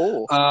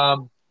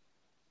 Oh.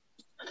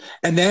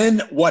 And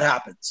then what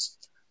happens?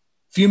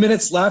 Few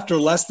minutes left, or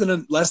less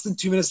than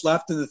 2 minutes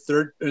left in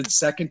the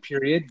second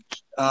period.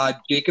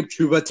 Jacob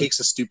Trouba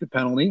takes a stupid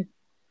penalty.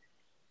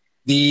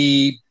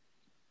 The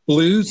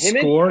Blues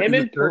score in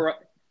the third.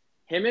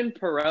 Him and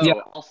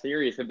Perreault all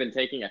series have been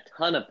taking a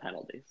ton of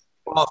penalties.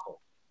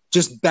 Awful.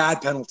 Just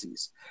bad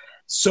penalties.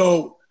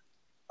 So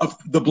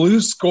the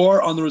Blues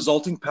score on the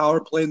resulting power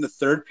play in the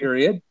third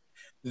period.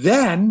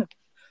 Then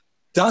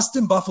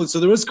Dustin Byfuglien. So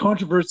there was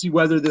controversy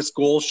whether this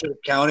goal should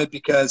have counted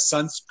because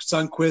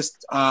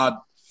Sundqvist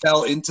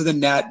fell into the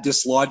net,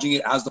 dislodging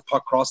it as the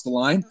puck crossed the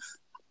line.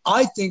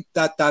 I think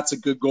that's a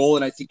good goal,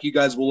 and I think you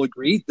guys will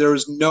agree.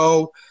 There's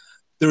no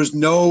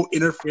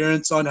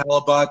interference on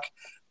Hellebuyck.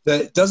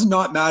 That does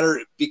not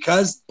matter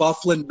because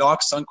Byfuglien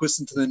knocked Sundqvist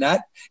into the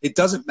net. It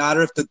doesn't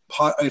matter if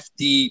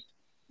the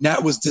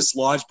net was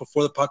dislodged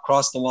before the puck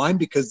crossed the line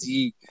because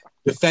the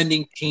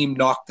defending team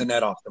knocked the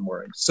net off the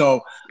mooring.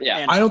 So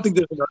I don't think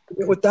there's an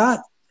argument with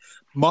that.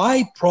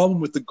 My problem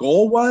with the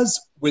goal was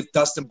with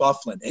Dustin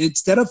Byfuglien. And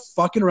instead of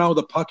fucking around with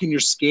a puck in your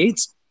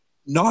skates,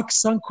 knock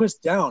Sundqvist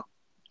down.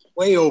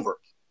 Play over.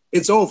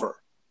 It's over.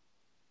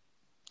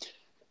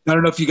 I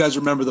don't know if you guys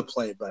remember the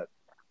play, but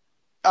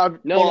I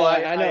know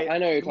what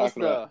you're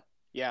talking about.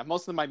 Yeah,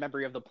 most of my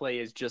memory of the play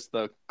is just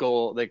the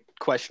goal, the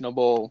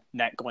questionable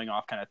net going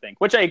off kind of thing,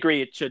 which I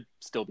agree it should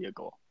still be a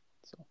goal.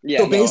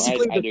 So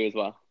basically, I do as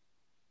well.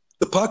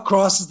 The puck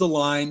crosses the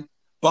line.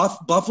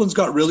 Byfuglien's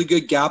got really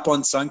good gap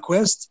on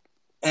Sundqvist,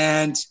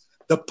 and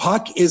the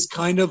puck is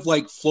kind of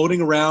like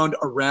floating around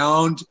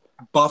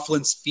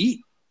Byfuglien's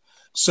feet.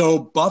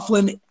 So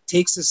Byfuglien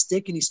takes a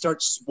stick and he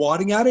starts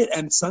swatting at it,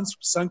 and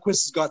Sundqvist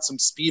has got some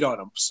speed on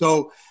him.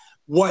 So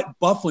what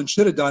Byfuglien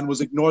should have done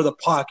was ignore the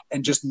puck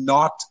and just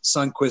knocked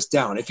Sundqvist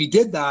down. If he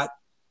did that,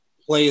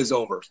 play is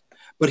over.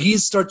 But he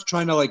starts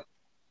trying to like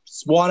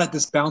swat at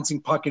this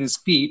bouncing puck in his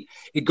feet.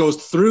 It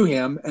goes through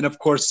him, and of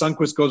course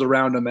Sundqvist goes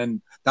around him,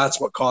 and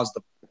that's what caused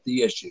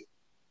the issue.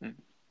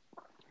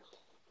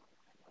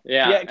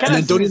 Yeah, and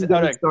then don't even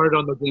get started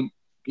on the game.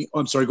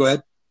 I'm sorry, go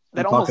ahead.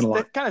 That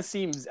kind of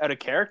seems out of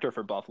character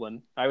for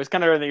Byfuglien. I was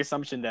kind of under the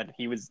assumption that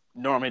he was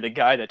normally the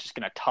guy that's just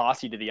going to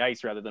toss you to the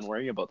ice rather than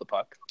worrying about the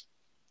puck.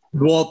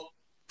 Well,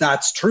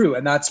 that's true,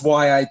 and that's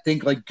why I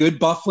think like good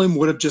Byfuglien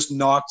would have just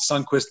knocked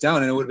Sundqvist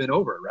down, and it would have been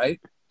over, right?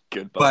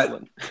 Good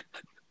Byfuglien.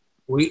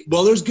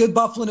 But there's good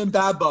Byfuglien and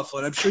bad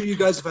Byfuglien. I'm sure you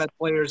guys have had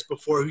players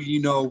before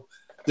who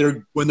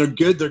when they're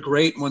good, they're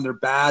great, and when they're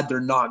bad,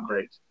 they're not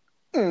great.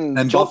 And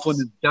Byfuglien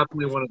is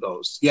definitely one of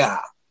those. Yeah.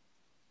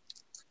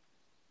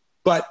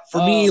 But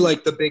for me,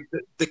 like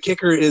the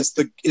kicker is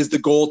the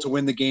goal to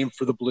win the game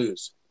for the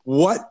Blues.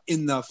 What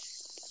in the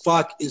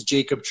fuck is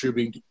Jacob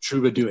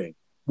Trouba doing?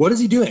 What is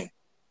he doing?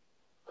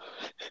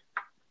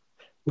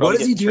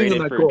 What is he doing on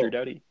that goal?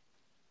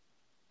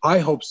 I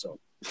hope so.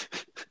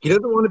 He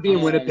doesn't want to be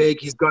in Winnipeg.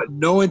 He's got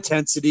no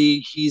intensity.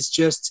 He's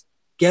just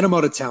get him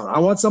out of town. I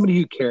want somebody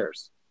who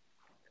cares.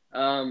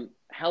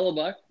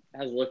 Hellebuyck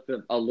has looked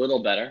a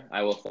little better,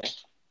 I will say.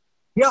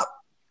 Yep.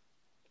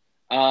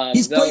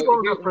 He's played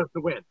well enough for us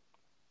to win.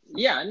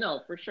 Yeah,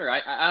 no, for sure.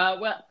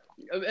 Well,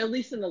 at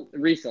least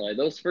recently,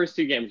 those first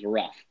two games were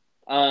rough.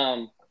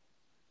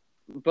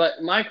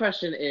 But my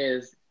question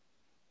is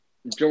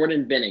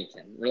Jordan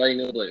Binnington, relating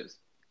to the Blues.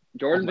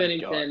 Jordan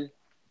Binnington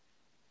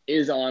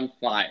is on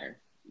fire.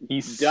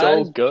 He's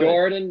so good.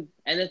 Here's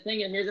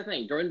the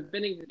thing. Jordan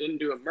Binnington didn't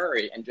do a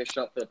Murray and just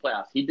show up for the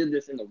playoffs. He did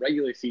this in the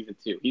regular season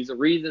too. He's the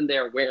reason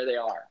they're where they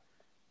are.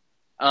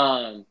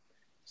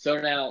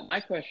 So now my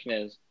question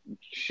is,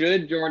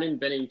 should Jordan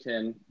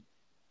Binnington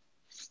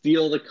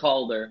steal the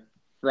Calder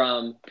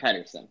from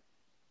Pettersson?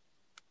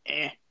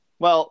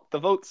 Well, the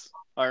votes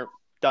are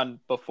done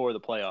before the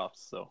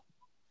playoffs, so.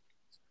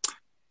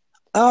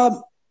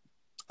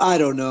 I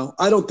don't know.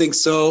 I don't think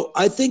so.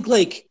 I think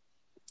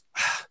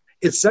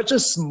it's such a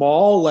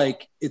small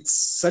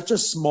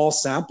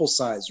sample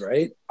size,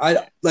 right?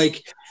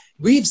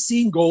 We've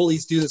seen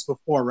goalies do this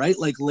before, right?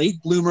 Like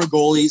late bloomer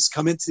goalies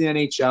come into the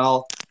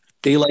NHL.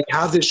 They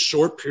have this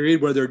short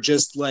period where they're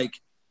just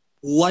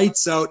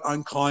lights out,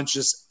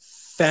 unconscious,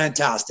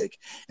 fantastic.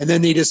 And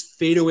then they just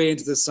fade away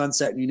into the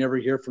sunset and you never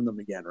hear from them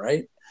again,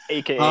 right?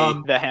 AKA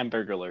the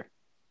Hamburglar.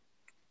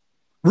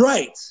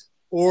 Right.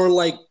 Or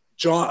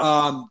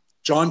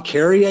John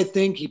Carey, I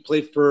think. He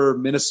played for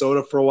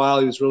Minnesota for a while.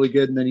 He was really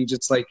good. And then he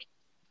just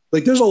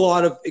there's a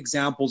lot of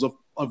examples of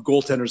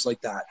goaltenders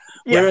like that.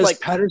 Yeah, whereas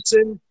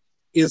Pettersson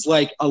is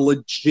a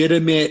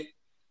legitimate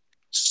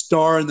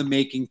star in the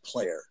making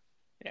player.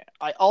 Yeah,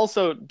 I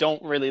also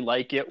don't really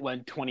like it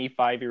when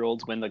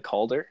 25-year-olds win the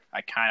Calder.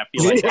 I kind of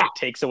feel like it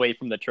takes away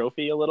from the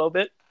trophy a little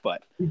bit.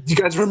 But do you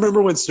guys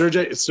remember when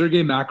Sergei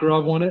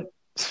Makarov won it?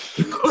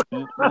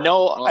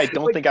 No, I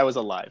don't think I was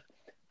alive.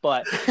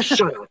 But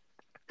shut up.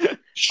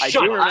 I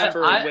do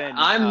remember when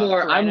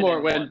I'm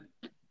more when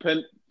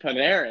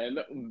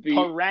Panarin beat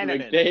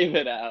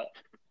McDavid out.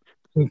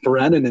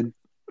 Paraninen.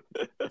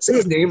 Say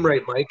his name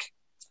right, Mike.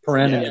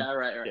 Paraninen. Yeah,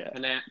 right.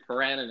 Yeah.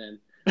 Paraninen.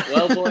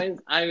 Well, boys,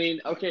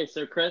 okay,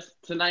 so Chris,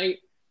 tonight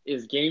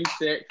is Game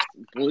 6,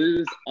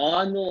 Blues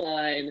on the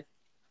line.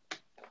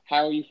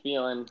 How are you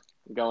feeling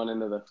going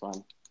into this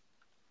one?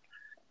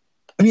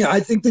 I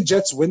think the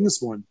Jets win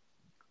this one.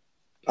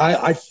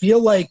 I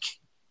feel like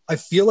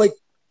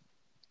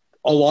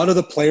a lot of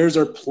the players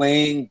are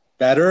playing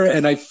better,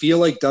 and I feel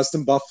like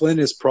Dustin Byfuglien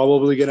is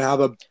probably going to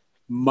have a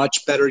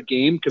much better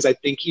game because I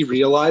think he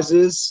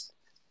realizes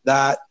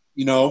that,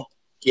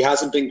 he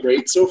hasn't been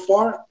great so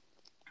far.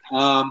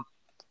 I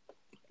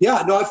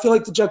feel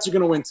like the Jets are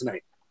going to win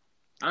tonight.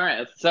 All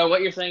right. So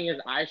what you're saying is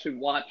I should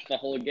watch the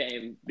whole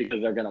game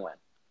because they're going to win.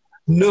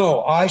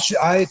 No, I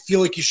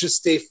feel like you should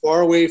stay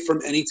far away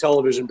from any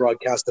television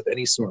broadcast of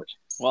any sort.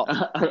 Well,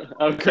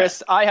 Okay.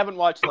 Chris, I haven't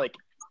watched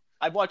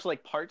I've watched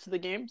parts of the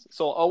games,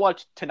 so I'll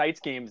watch tonight's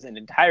games in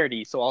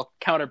entirety, so I'll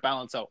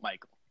counterbalance out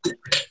Michael.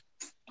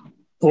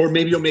 Or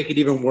maybe you'll make it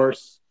even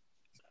worse.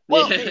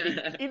 Well, maybe.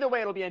 Either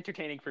way, it'll be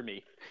entertaining for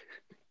me.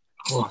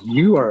 Oh,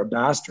 you are a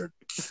bastard.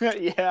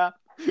 Yeah.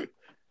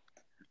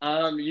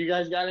 You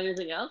guys got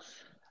anything else?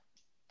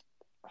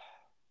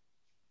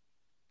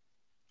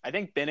 I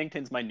think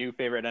Binnington's my new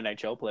favorite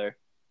NHL player.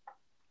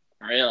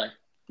 Really?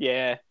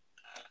 Yeah.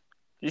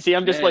 You see,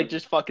 I'm just Man.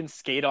 just fucking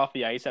skate off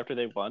the ice after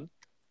they won.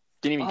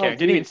 Didn't even Oh, care. dude.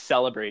 Didn't even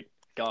celebrate.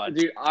 God.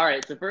 Dude, all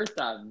right. So first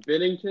off,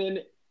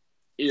 Binnington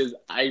is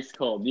ice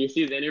cold. Do you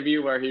see the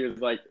interview where he was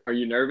like, "Are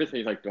you nervous?" And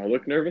he's like, "Do I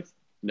look nervous?"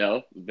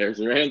 No. There's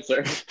your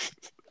answer.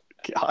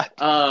 God.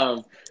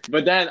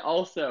 But then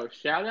also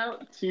shout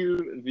out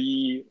to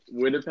the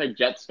Winnipeg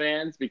Jets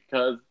fans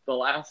because the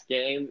last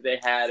game they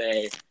had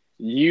a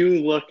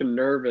 "You look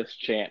nervous"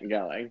 chant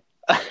going,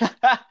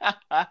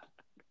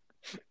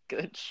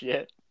 Good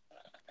shit.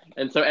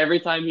 and so every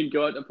time he'd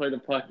go out to play the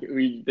puck,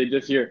 they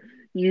just hear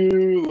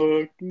 "You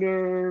look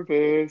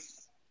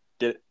nervous."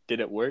 Did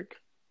it work?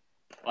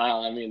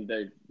 Well, I mean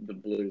the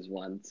Blues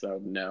won, so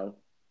no.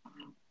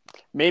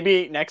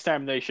 Maybe next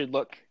time they should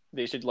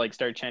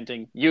start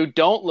chanting, "You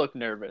don't look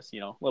nervous,"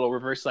 little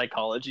reverse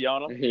psychology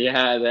on them.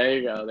 Yeah, there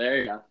you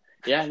go.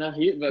 Yeah, no,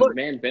 but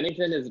man,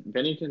 Bennington has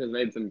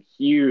made some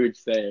huge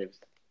saves.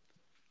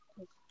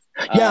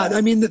 Yeah,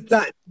 I mean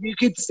that you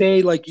could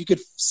say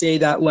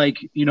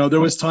that there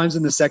was times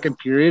in the second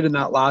period in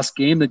that last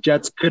game the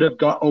Jets could have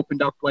got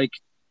opened up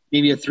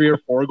maybe a 3 or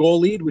 4 goal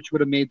lead, which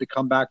would have made the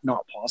comeback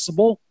not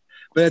possible.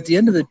 But at the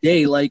end of the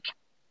day,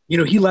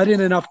 he let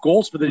in enough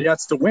goals for the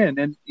Jets to win,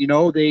 and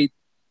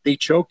they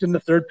choked in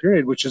the third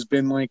period, which has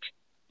been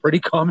pretty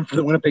common for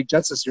the Winnipeg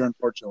Jets this year,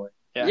 unfortunately.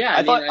 Yeah,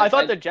 I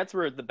thought the Jets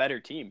were the better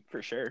team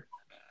for sure,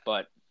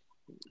 but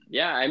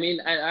yeah, I mean,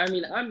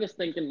 I'm just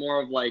thinking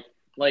more of like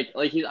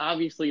he's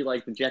obviously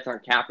the Jets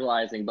aren't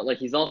capitalizing, but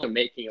he's also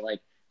making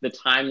the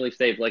timely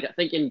save. I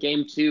think in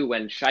game 2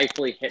 when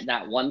Scheifele hit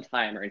that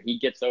one-timer and he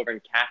gets over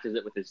and catches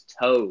it with his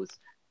toes,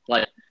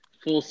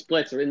 full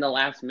splits or in the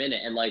last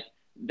minute, and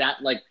that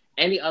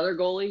any other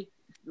goalie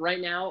right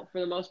now for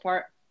the most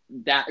part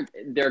that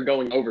they're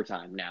going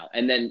overtime now,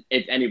 and then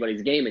it's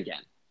anybody's game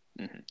again.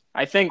 Mm-hmm.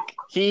 I think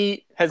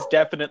he has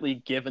definitely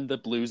given the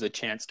Blues a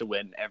chance to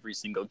win every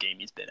single game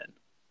he's been in,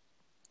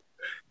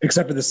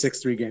 except for the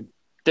 6-3 game.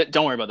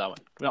 Don't worry about that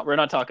one. We're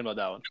not talking about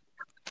that one.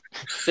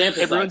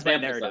 It ruins my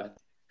narrative.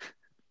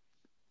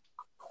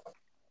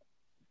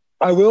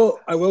 I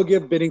will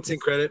give Binnington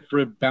credit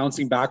for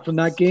bouncing back from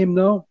that game,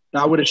 though.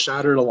 That would have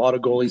shattered a lot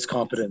of goalies'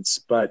 confidence,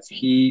 but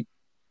he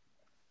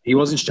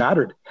wasn't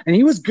shattered, and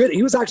he was good.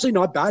 He was actually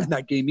not bad in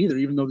that game either,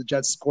 even though the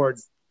Jets scored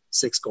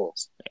 6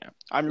 goals. Yeah,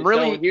 I'm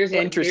really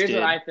interested. Here's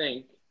what I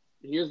think.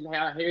 Here's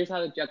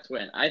how the Jets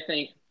win. I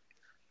think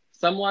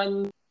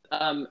someone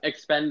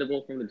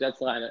expendable from the Jets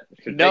lineup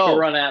should take a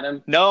run at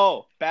him.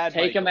 No, bad.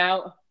 Take him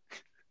out,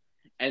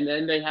 and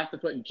then they have to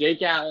put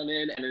Jake Allen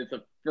in, and it's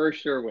a for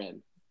sure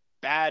win.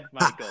 Bad,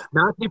 Michael.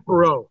 Matthew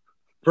Perreault,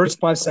 first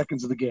 5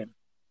 seconds of the game.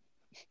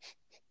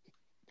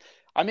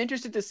 I'm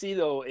interested to see,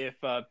 though, if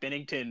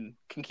Binnington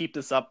can keep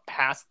this up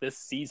past this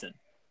season.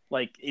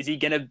 Is he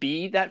going to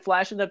be that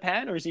flash in the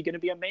pan, or is he going to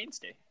be a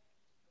mainstay?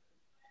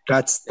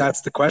 That's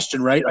the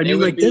question, right? I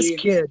mean, this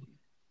kid.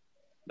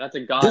 That's a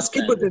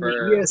godsend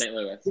for St.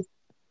 Louis.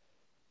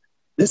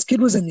 This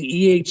kid was in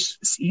the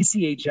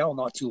ECHL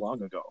not too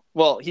long ago.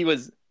 Well, he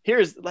was.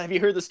 Have you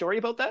heard the story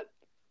about that?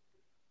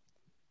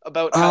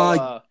 About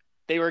how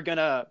they were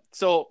gonna.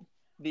 So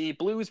the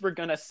Blues were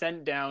gonna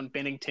send down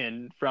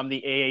Binnington from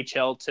the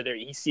AHL to their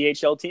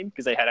ECHL team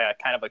because they had a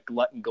kind of a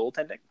glut in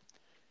goaltending.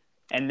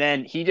 And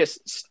then he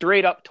just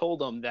straight up told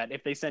them that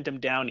if they sent him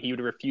down, he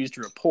would refuse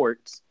to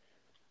report.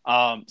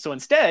 So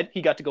instead,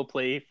 he got to go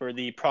play for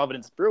the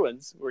Providence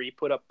Bruins, where he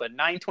put up a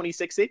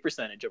 .926 save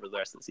percentage over the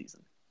rest of the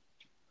season.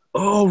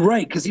 Oh,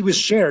 right, because he was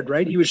shared,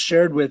 right? He was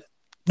shared with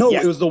 – no,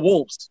 It was the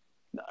Wolves.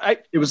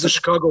 It was the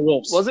Chicago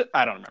Wolves. Was it?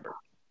 I don't remember.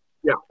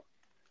 Yeah.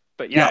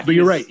 But yeah, but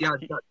you're right. Yeah.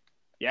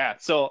 Yeah,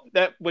 so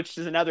which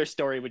is another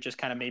story which just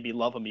kind of made me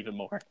love him even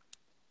more.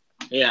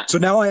 Yeah. So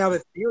now I have a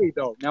theory,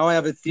 though.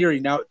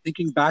 Now,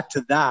 thinking back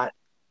to that,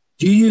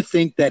 do you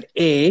think that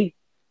A,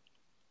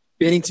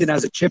 Binnington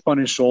has a chip on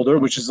his shoulder,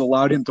 which has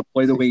allowed him to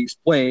play the way he's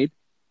played,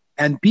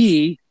 and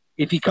B,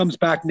 if he comes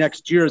back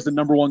next year as the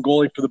number 1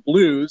 goalie for the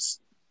Blues,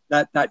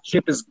 that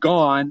chip is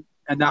gone,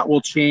 and that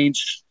will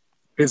change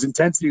his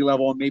intensity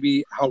level and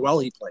maybe how well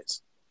he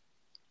plays?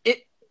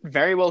 It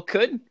very well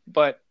could,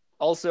 but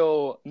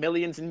also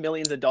millions and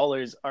millions of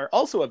dollars are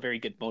also a very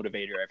good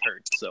motivator, I've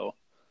heard. So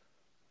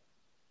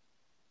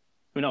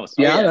Who knows?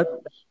 Yeah, that's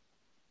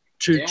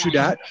true. Yeah. True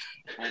that.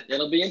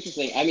 It'll be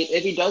interesting. I mean,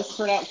 if he does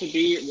turn out to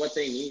be what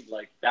they need,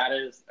 like that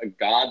is a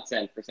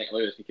godsend for St.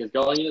 Louis because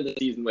going into the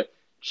season with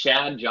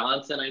Chad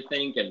Johnson, I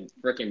think, and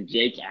frickin'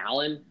 Jake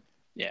Allen.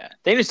 Yeah,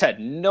 they just had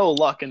no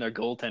luck in their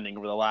goaltending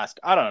over the last,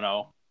 I don't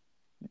know,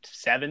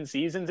 7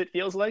 seasons. It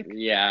feels like.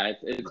 Yeah,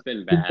 it's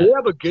been bad. They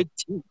have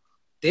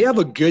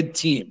a good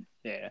team.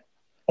 Yeah.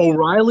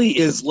 O'Reilly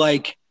is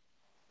like,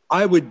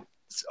 I would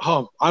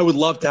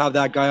love to have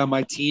that guy on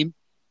my team.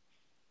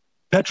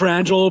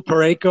 Pietrangelo,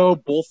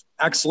 Parayko, both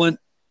excellent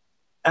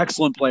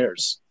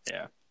players.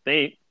 Yeah,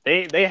 they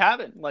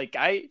haven't. Like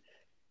I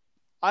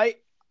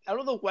out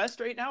of the West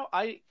right now,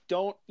 I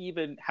don't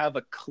even have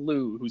a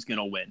clue who's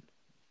gonna win.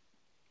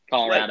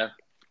 Colorado.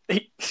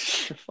 Like,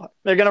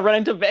 they're gonna run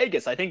into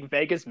Vegas. I think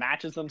Vegas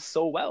matches them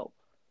so well.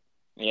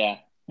 Yeah.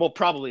 Well,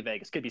 probably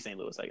Vegas. Could be St.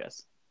 Louis, I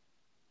guess.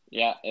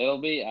 Yeah, it'll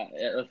be.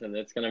 Listen,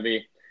 it's gonna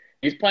be.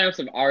 These playoffs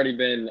have already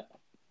been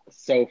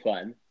so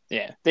fun.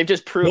 Yeah, they've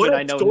just proven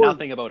I know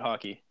nothing about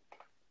hockey.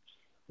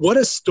 What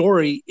a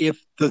story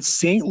if the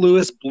St.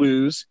 Louis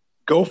Blues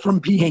go from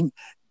being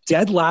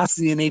dead last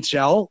in the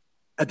NHL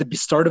at the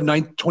start of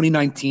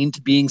 2019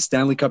 to being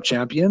Stanley Cup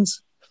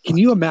champions. Can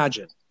you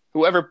imagine?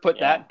 Whoever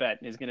put that bet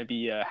is going to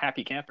be a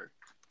happy camper.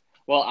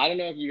 Well, I don't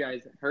know if you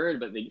guys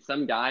heard, but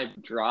some guy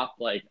dropped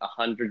like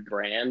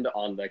 $100,000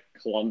 on the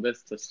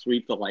Columbus to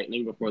sweep the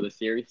Lightning before the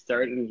series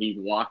started, and he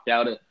walked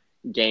out of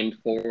Game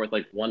 4 with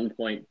like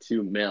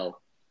 1.2 mil.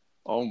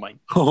 Oh my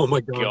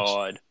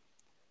God!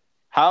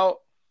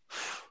 How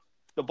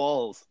the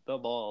balls,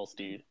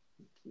 dude.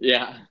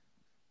 Yeah.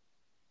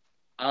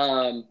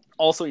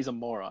 Also, he's a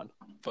moron,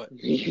 but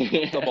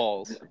the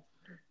balls.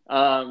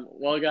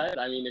 Well, guys,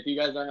 I mean, if you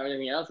guys don't have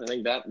anything else, I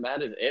think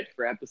that is it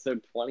for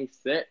episode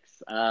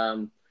 26.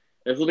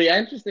 This will be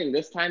interesting.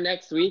 This time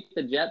next week,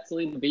 the Jets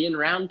will either be in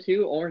round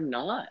 2 or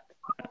not.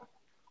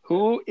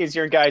 Who is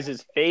your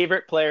guys'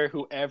 favorite player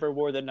who ever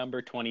wore the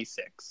number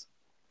 26?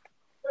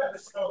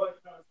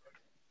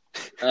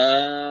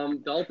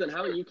 Dalton,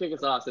 how about you kick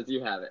us off since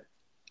you have it?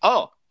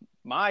 Oh,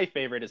 my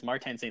favorite is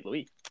Martin St.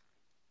 Louis.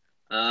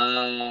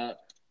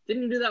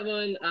 Didn't you do that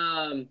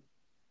one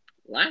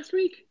last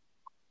week?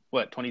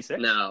 What,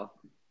 26? No.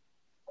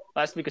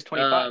 Last week was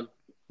 25.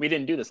 We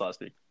didn't do this last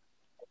week.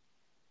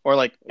 Or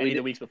like any of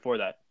the weeks before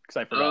that, because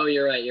I forgot. Oh,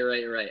 you're right.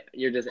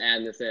 You're just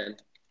adding this in.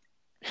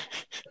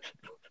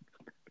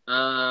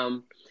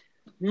 Allow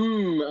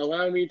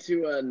me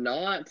to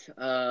not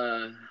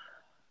I'll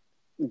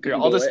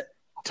just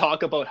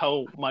talk about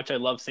how much I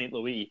love St.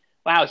 Louis.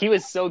 Wow, he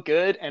was so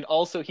good, and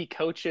also he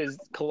coaches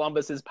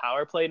Columbus's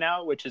power play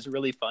now, which is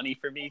really funny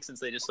for me since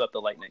they just swept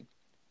the Lightning.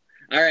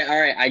 All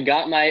right. I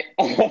got my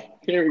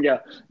here we go.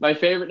 My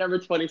favorite number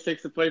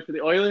 26 to play for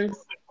the Oilers,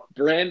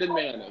 Brandon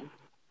Manning.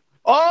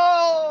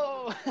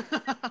 Oh!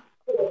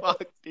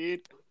 Fuck,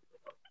 dude.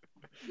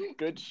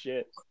 Good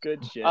shit.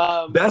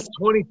 Best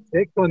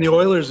 26 on the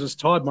Oilers is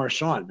Todd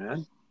Marchand,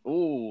 man.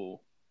 Ooh.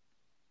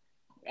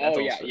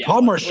 Yeah.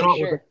 Todd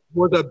Marchand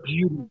was a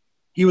beauty.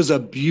 He was a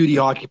beauty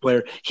hockey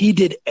player. He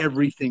did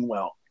everything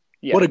well.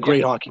 Yeah, what a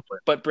great hockey player.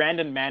 But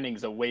Brandon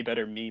Manning's a way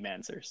better meme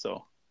answer,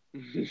 so.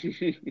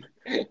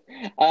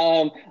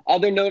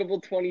 Other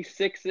notable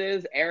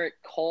 26s, Eric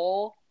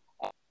Cole,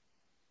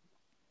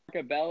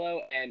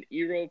 Arcabello, and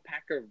Eero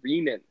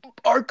Pakarinen.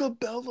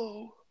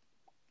 Arcabello.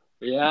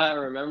 Yeah, I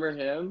remember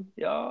him.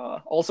 Yeah.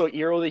 Also,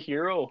 Eero the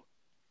Hero.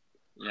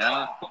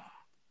 Yeah. All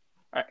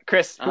right,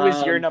 Chris, who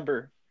is your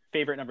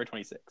favorite number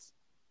 26?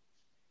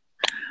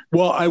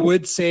 Well, I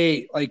would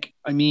say,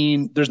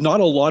 there's not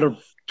a lot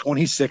of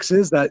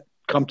 26s that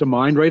come to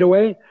mind right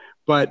away.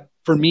 But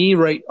for me,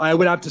 I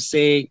would have to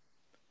say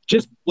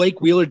just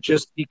Blake Wheeler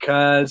just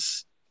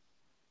because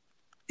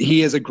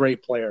he is a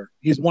great player.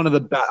 He's one of the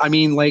best. I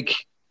mean,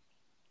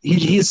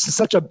 he's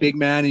such a big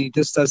man and he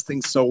just does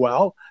things so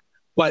well.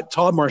 But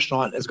Todd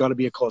Marchand has got to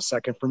be a close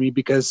second for me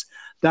because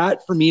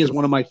that, for me, is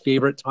one of my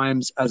favorite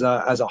times as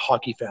a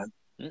hockey fan.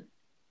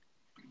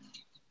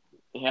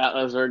 Yeah,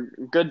 those were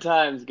good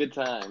times.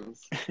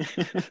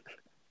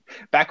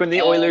 Back when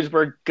the Oilers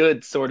were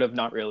good, sort of,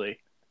 not really.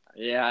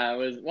 Yeah, it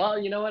was. Well,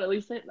 you know what? At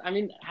least, I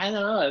don't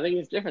know. I think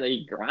it's different.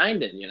 They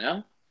grinded, you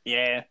know?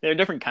 Yeah, they're a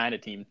different kind of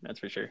team, that's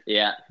for sure.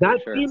 Yeah. That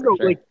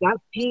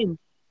team,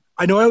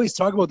 I know I always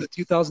talk about the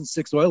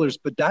 2006 Oilers,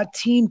 but that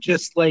team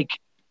just,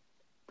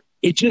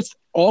 it just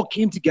all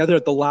came together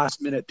at the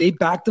last minute. They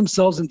backed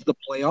themselves into the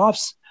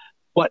playoffs,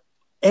 but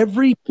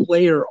every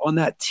player on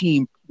that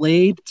team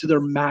played to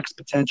their max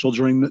potential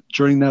during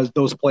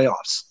those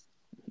playoffs.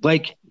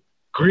 Like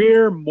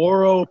Greer,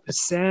 Morrow,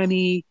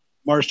 Pisani,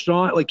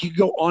 Marchand, you could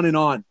go on and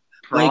on.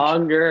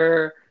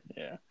 Pronger.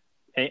 Yeah.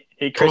 Hey,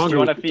 Chris, do you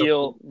want to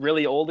feel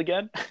really old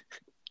again?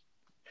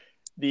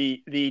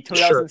 The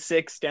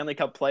 2006 Stanley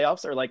Cup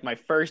playoffs are my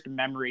first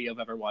memory of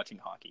ever watching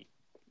hockey.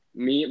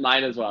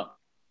 Mine as well.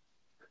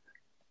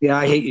 Yeah,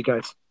 I hate you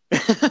guys.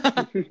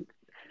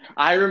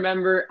 I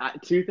remember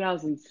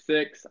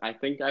 2006. I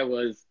think I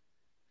was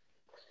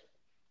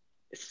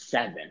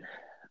 7.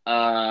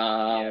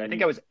 I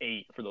think I was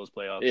 8 for those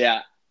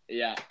playoffs.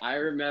 Yeah. I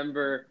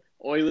remember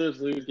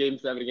Oilers lose Game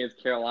 7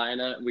 against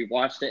Carolina. We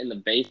watched it in the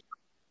basement.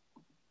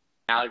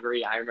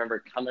 Calgary. I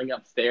remember coming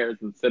upstairs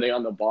and sitting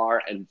on the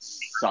bar and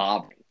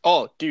sobbing.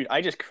 Oh, dude,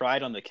 I just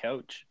cried on the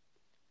couch.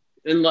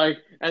 And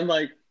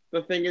the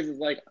thing is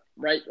like,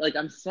 right, like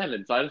I'm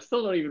 7, so I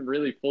still don't even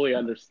really fully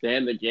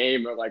understand the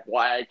game or like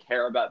why I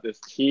care about this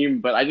team.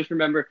 But I just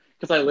remember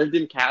because I lived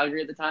in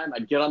Calgary at the time,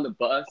 I'd get on the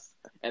bus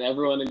and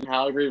everyone in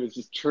Calgary was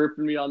just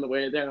chirping me on the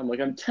way there. I'm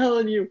like, I'm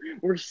telling you,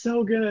 we're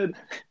so good.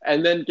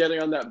 And then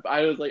getting on that,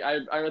 I was like,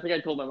 I think I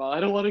told my mom, I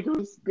don't want to go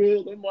to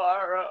school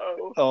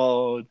tomorrow.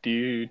 Oh,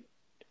 dude.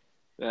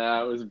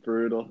 Yeah, it was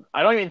brutal.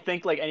 I don't even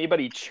think like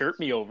anybody chirped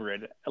me over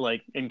it.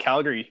 Like in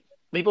Calgary,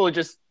 people were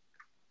just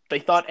they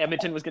thought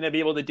Edmonton was going to be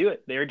able to do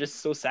it. They were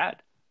just so sad.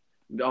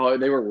 Oh,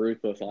 they were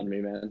ruthless on me,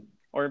 man.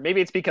 Or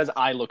maybe it's because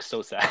I look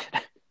so sad.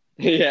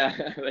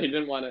 Yeah, they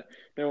didn't want to.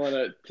 They want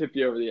to tip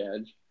you over the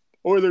edge.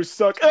 Oilers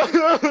suck.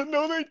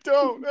 No, they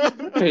don't.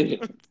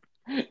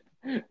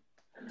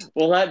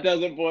 Well, that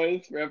does it,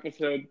 boys, for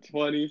episode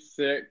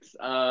 26.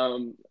 I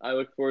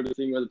look forward to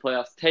seeing where the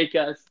playoffs take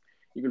us.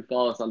 You can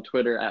follow us on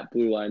Twitter at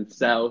Blue Line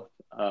South,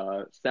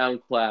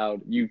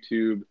 SoundCloud,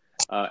 YouTube,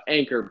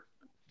 Anchor,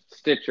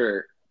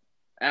 Stitcher,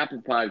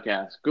 Apple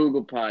Podcasts,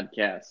 Google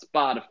Podcasts,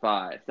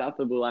 Spotify, South of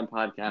the Blue Line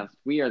Podcast.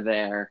 We are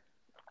there.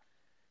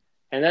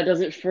 And that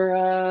does it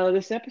for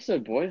this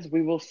episode, boys.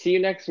 We will see you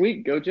next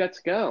week. Go Jets,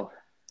 go.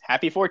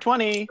 Happy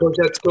 420. Go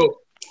Jets, go.